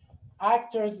began.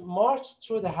 Actors marched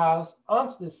through the house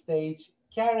onto the stage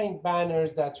carrying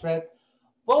banners that read,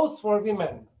 "Votes for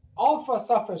Women, Alpha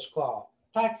Suffrage Club,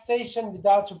 taxation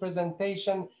without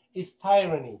representation is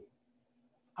tyranny,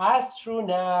 as true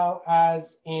now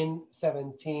as in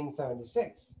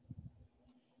 1776.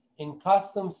 In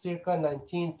costume circa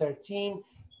 1913,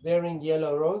 wearing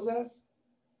yellow roses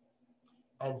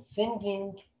and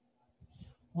singing,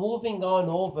 moving on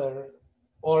over,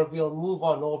 or we'll move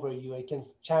on over you. I can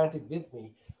chant it with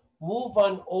me. Move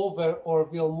on over, or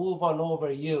we'll move on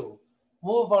over you.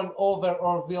 Move on over,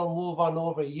 or we'll move on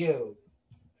over you.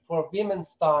 For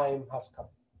women's time has come.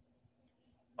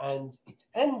 And it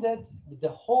ended with the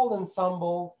whole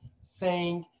ensemble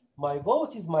saying, my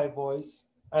vote is my voice,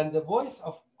 and the voice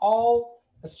of all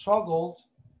struggled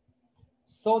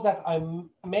so that I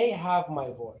may have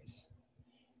my voice.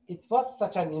 It was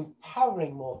such an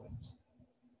empowering moment.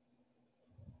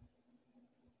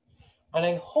 And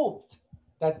I hoped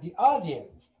that the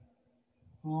audience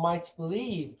might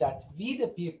believe that we, the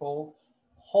people,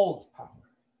 hold power.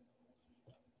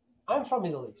 I'm from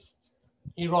Middle East,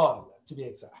 Iran to be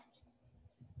exact.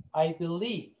 I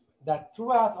believe that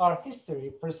throughout our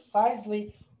history,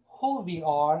 precisely who we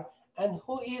are and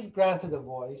who is granted a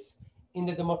voice in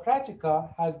the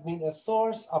Democratica has been a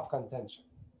source of contention.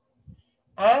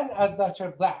 And as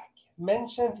Dr. Black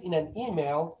mentioned in an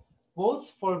email,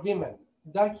 Votes for Women,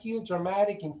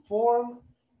 docudramatic in form,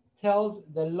 tells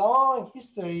the long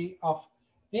history of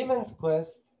women's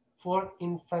quest for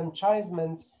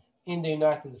enfranchisement in the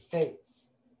United States.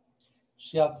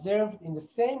 She observed in the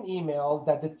same email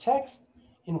that the text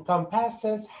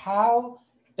encompasses how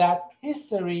that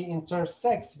history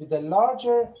intersects with the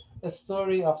larger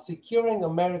story of securing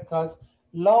America's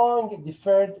long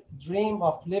deferred dream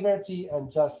of liberty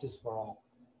and justice for all.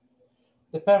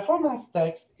 The performance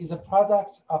text is a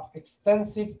product of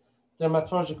extensive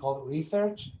dramaturgical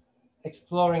research,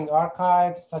 exploring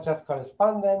archives such as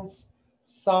correspondence,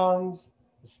 songs,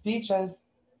 speeches,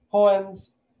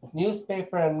 poems,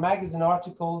 newspaper and magazine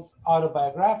articles,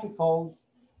 autobiographicals,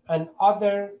 and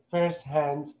other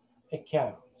first-hand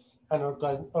accounts and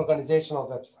organizational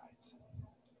websites.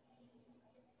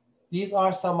 These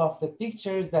are some of the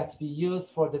pictures that we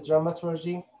used for the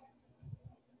dramaturgy.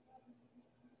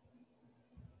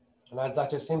 And as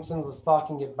Dr. Simpson was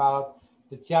talking about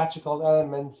the theatrical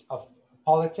elements of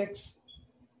politics,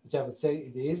 which I would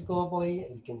say it is globally,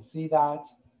 and you can see that.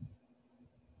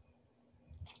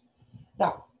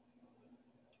 Now,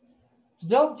 to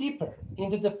delve deeper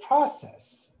into the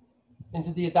process,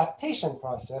 into the adaptation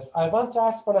process, I want to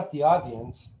ask one of the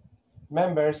audience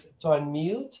members to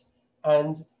unmute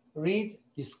and read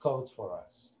this quote for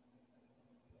us,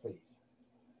 please.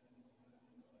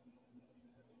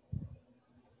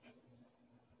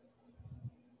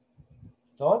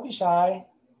 Don't be shy.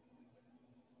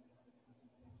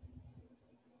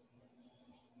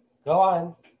 Go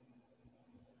on.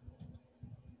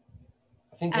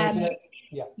 I think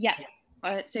yeah.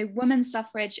 So women's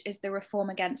suffrage is the reform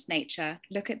against nature.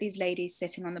 Look at these ladies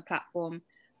sitting on the platform.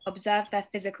 Observe their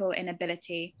physical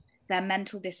inability, their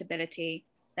mental disability,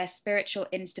 their spiritual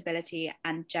instability,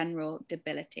 and general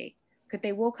debility. Could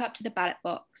they walk up to the ballot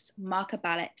box, mark a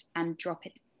ballot, and drop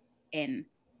it in?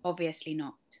 Obviously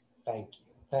not. Thank you,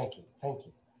 thank you, thank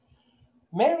you.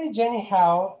 Mary Jenny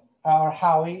Howe, or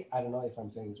Howie, I don't know if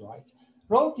I'm saying it right,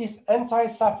 wrote this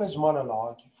anti-suffrage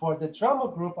monologue for the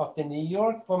drama group of the New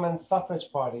York Women's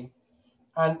Suffrage Party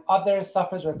and other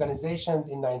suffrage organizations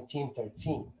in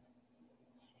 1913.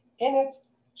 In it,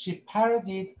 she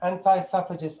parodied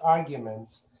anti-suffragist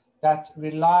arguments that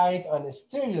relied on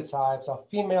stereotypes of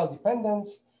female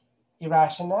dependence,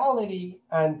 irrationality,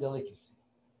 and delicacy.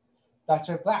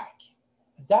 Dr. Black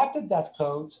adapted that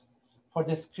quote for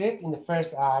the script in the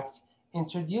first act,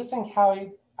 introducing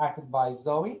Howie, acted by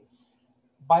Zoe,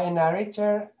 by a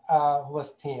narrator who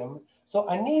was Tim. So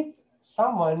I need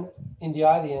someone in the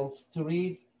audience to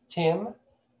read Tim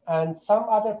and some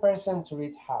other person to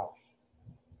read Howie.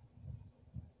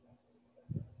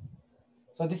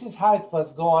 So this is how it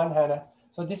was. Go on, Hannah.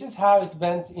 So this is how it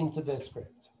went into the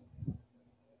script.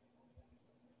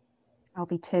 I'll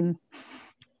be Tim.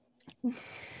 In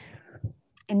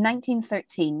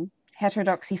 1913,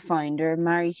 heterodoxy founder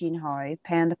Mary Jean Howe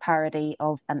penned a parody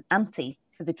of an anti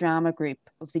for the drama group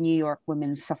of the New York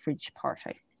Women's Suffrage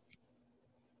Party.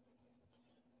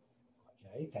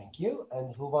 Okay, thank you.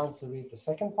 And who wants to read the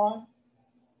second part?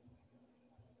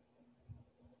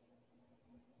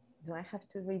 Do I have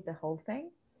to read the whole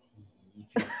thing?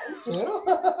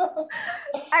 To.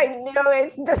 I knew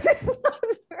it. This is not.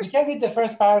 You can read the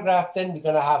first paragraph, then we're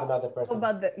gonna have another person.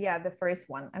 About the first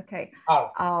one. Okay.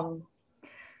 Oh.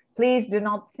 Please do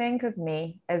not think of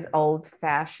me as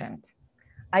old-fashioned.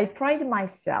 I pride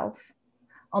myself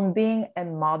on being a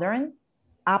modern,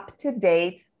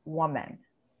 up-to-date woman.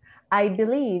 I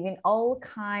believe in all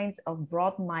kinds of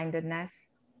broad-mindedness,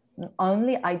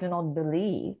 only I do not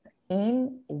believe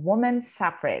in women's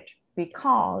suffrage,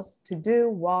 because to do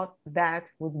what that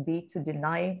would be to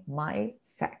deny my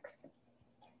sex.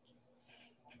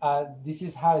 This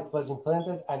is how it was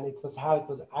implemented, and it was how it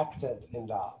was acted in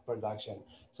the production.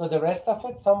 So the rest of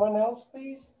it, someone else,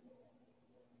 please.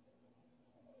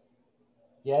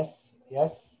 Yes,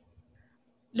 yes.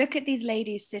 Look at these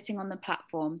ladies sitting on the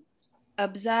platform.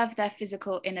 Observe their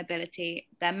physical inability,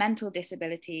 their mental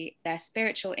disability, their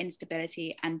spiritual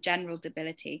instability, and general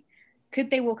debility. Could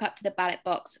they walk up to the ballot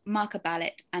box, mark a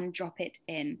ballot, and drop it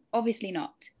in? Obviously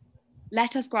not.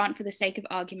 Let us grant for the sake of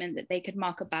argument that they could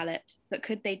mark a ballot, but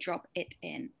could they drop it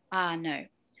in? Ah, no.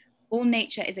 All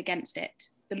nature is against it.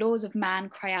 The laws of man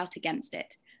cry out against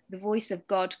it. The voice of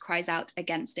God cries out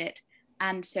against it,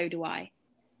 and so do I.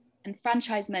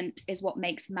 Enfranchisement is what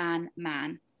makes man,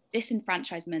 man.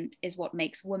 Disenfranchisement is what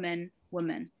makes woman,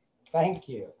 woman. Thank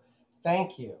you.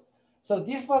 Thank you. So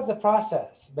this was the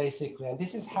process, basically, and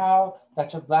this is how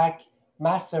Dr. Black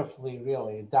masterfully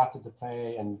really adapted the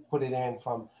play and put it in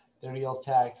from the real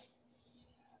text.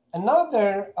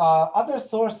 Another other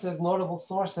sources, notable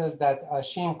sources that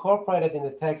she incorporated in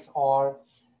the text are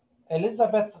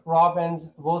Elizabeth Robin's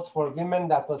Votes for Women,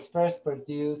 that was first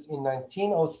produced in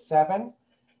 1907,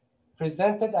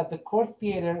 presented at the Court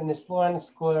Theatre in Sloane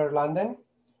Square, London,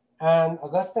 and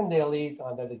Augustine Daly's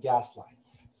Under the Gaslight.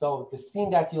 So the scene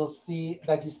that you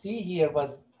see here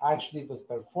was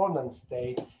performed on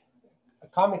stage,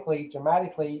 comically,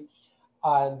 dramatically,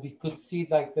 and we could see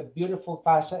like the beautiful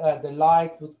fashion, the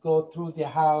light would go through the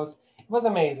house. It was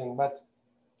amazing.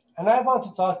 And I want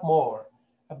to talk more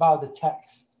about the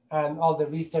text and all the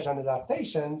research and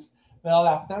adaptations. Well,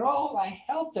 after all, I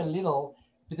helped a little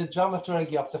with the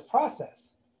dramaturgy of the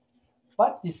process.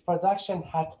 But this production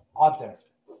had other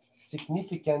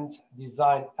significant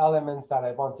design elements that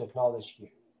I want to acknowledge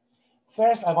here.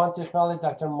 First, I want to acknowledge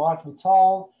Dr. Mark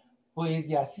Whitall, who is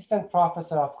the assistant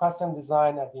professor of costume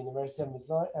design at the University of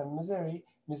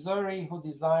Missouri, who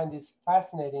designed these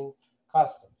fascinating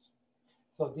costumes.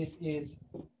 So this is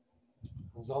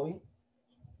Zoe,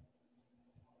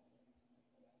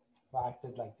 who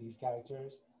acted like these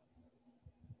characters.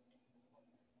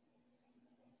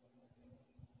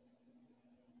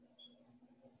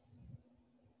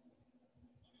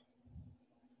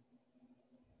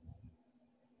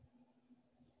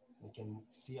 You can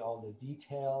see all the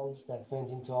details that went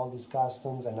into all these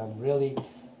costumes, and I'm really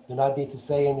do not need to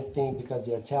say anything because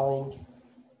they're telling.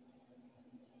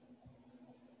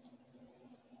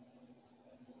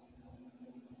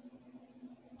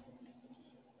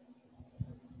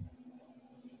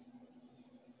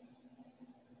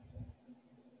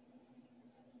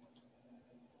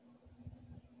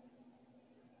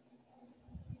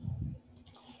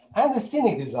 And the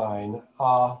scenic design.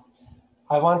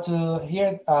 And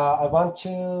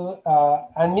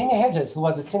Mimi Hedges, who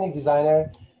was a scenic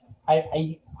designer,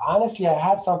 I honestly, I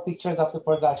had some pictures of the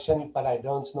production, but I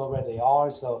don't know where they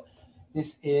are. So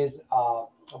this is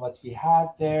what we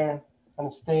had there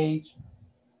on stage.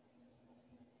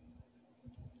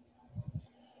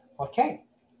 Okay,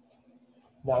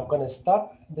 now I'm gonna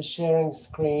stop the sharing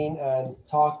screen and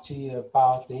talk to you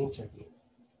about the interview.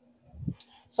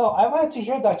 So I wanted to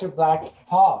hear Dr. Black's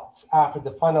thoughts after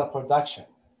the final production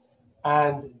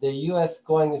and the US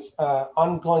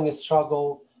ongoing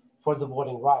struggle for the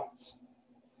voting rights.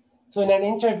 So in an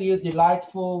interview,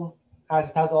 delightful as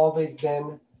it has always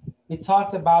been, we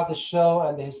talked about the show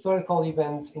and the historical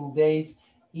events in days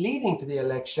leading to the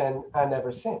election and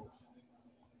ever since.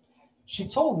 She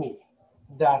told me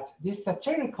that this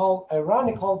satirical,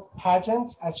 ironical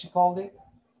pageant, as she called it,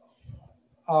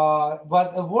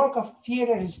 was a work of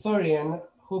theater historian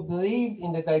who believes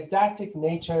in the didactic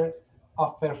nature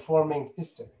of performing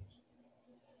history.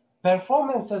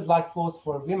 Performances like Votes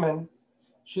for Women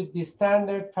should be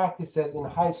standard practices in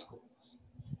high schools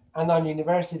and on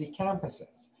university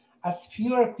campuses, as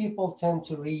fewer people tend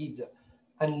to read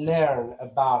and learn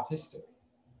about history.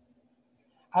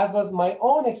 As was my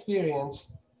own experience,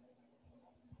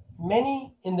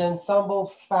 many in the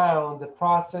ensemble found the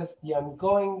process, the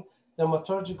ongoing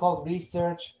dramaturgical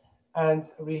research and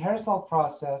rehearsal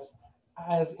process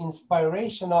as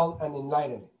inspirational and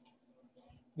enlightening.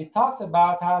 We talked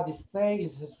about how this play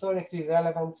is historically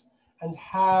relevant and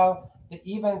how the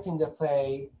events in the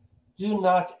play do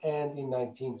not end in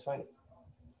 1920.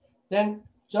 Then,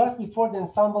 just before the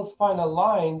ensemble's final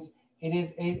lines, it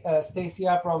is Stacey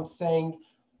Abrams saying,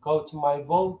 "Quote, my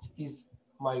vote is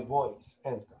my voice,"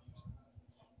 end quote.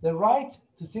 The right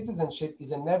to citizenship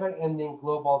is a never-ending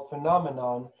global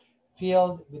phenomenon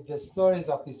filled with the stories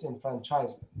of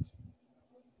disenfranchisement.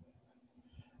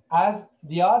 As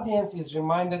the audience is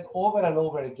reminded over and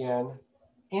over again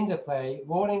in the play,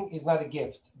 voting is not a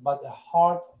gift, but a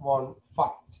hard-won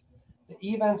fight. The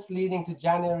events leading to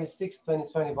January 6,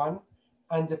 2021,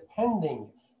 and the pending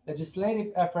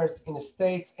legislative efforts in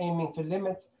states aiming to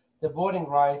limit the voting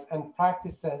rights and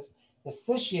practices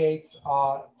associates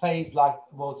plays like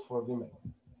Votes for Women.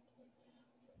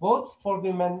 Votes for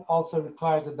Women also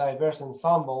requires a diverse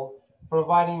ensemble,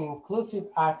 providing inclusive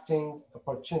acting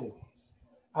opportunities.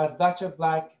 As Dr.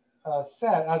 Black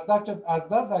said, as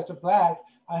does Dr. Black,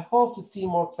 I hope to see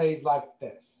more plays like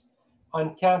this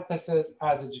on campuses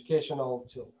as educational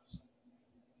tools.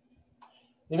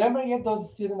 Remember yet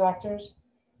those student actors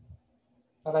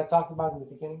that I talked about in the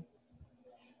beginning?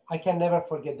 I can never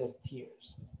forget their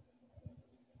tears.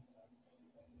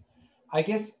 I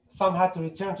guess some had to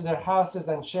return to their houses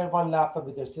and share one laptop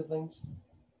with their siblings.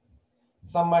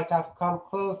 Some might have come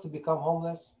close to become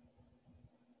homeless.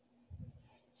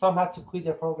 Some had to quit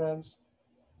their programs.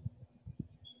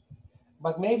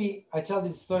 But maybe I tell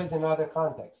these stories in another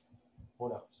context. Who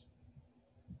knows?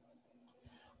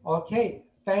 Okay,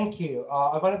 thank you.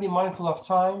 I want to be mindful of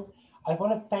time. I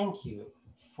want to thank you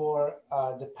for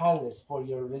the panelists for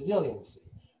your resiliency.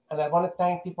 And I want to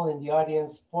thank people in the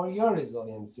audience for your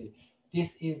resiliency.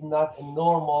 This is not a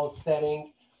normal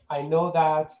setting. I know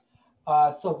that.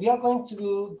 So we are going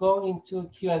to go into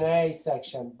Q&A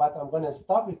section, but I'm going to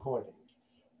stop recording.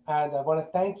 And I want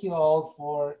to thank you all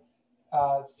for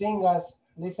seeing us,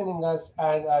 listening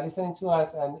to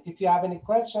us, and if you have any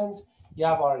questions, you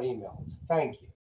have our emails. Thank you.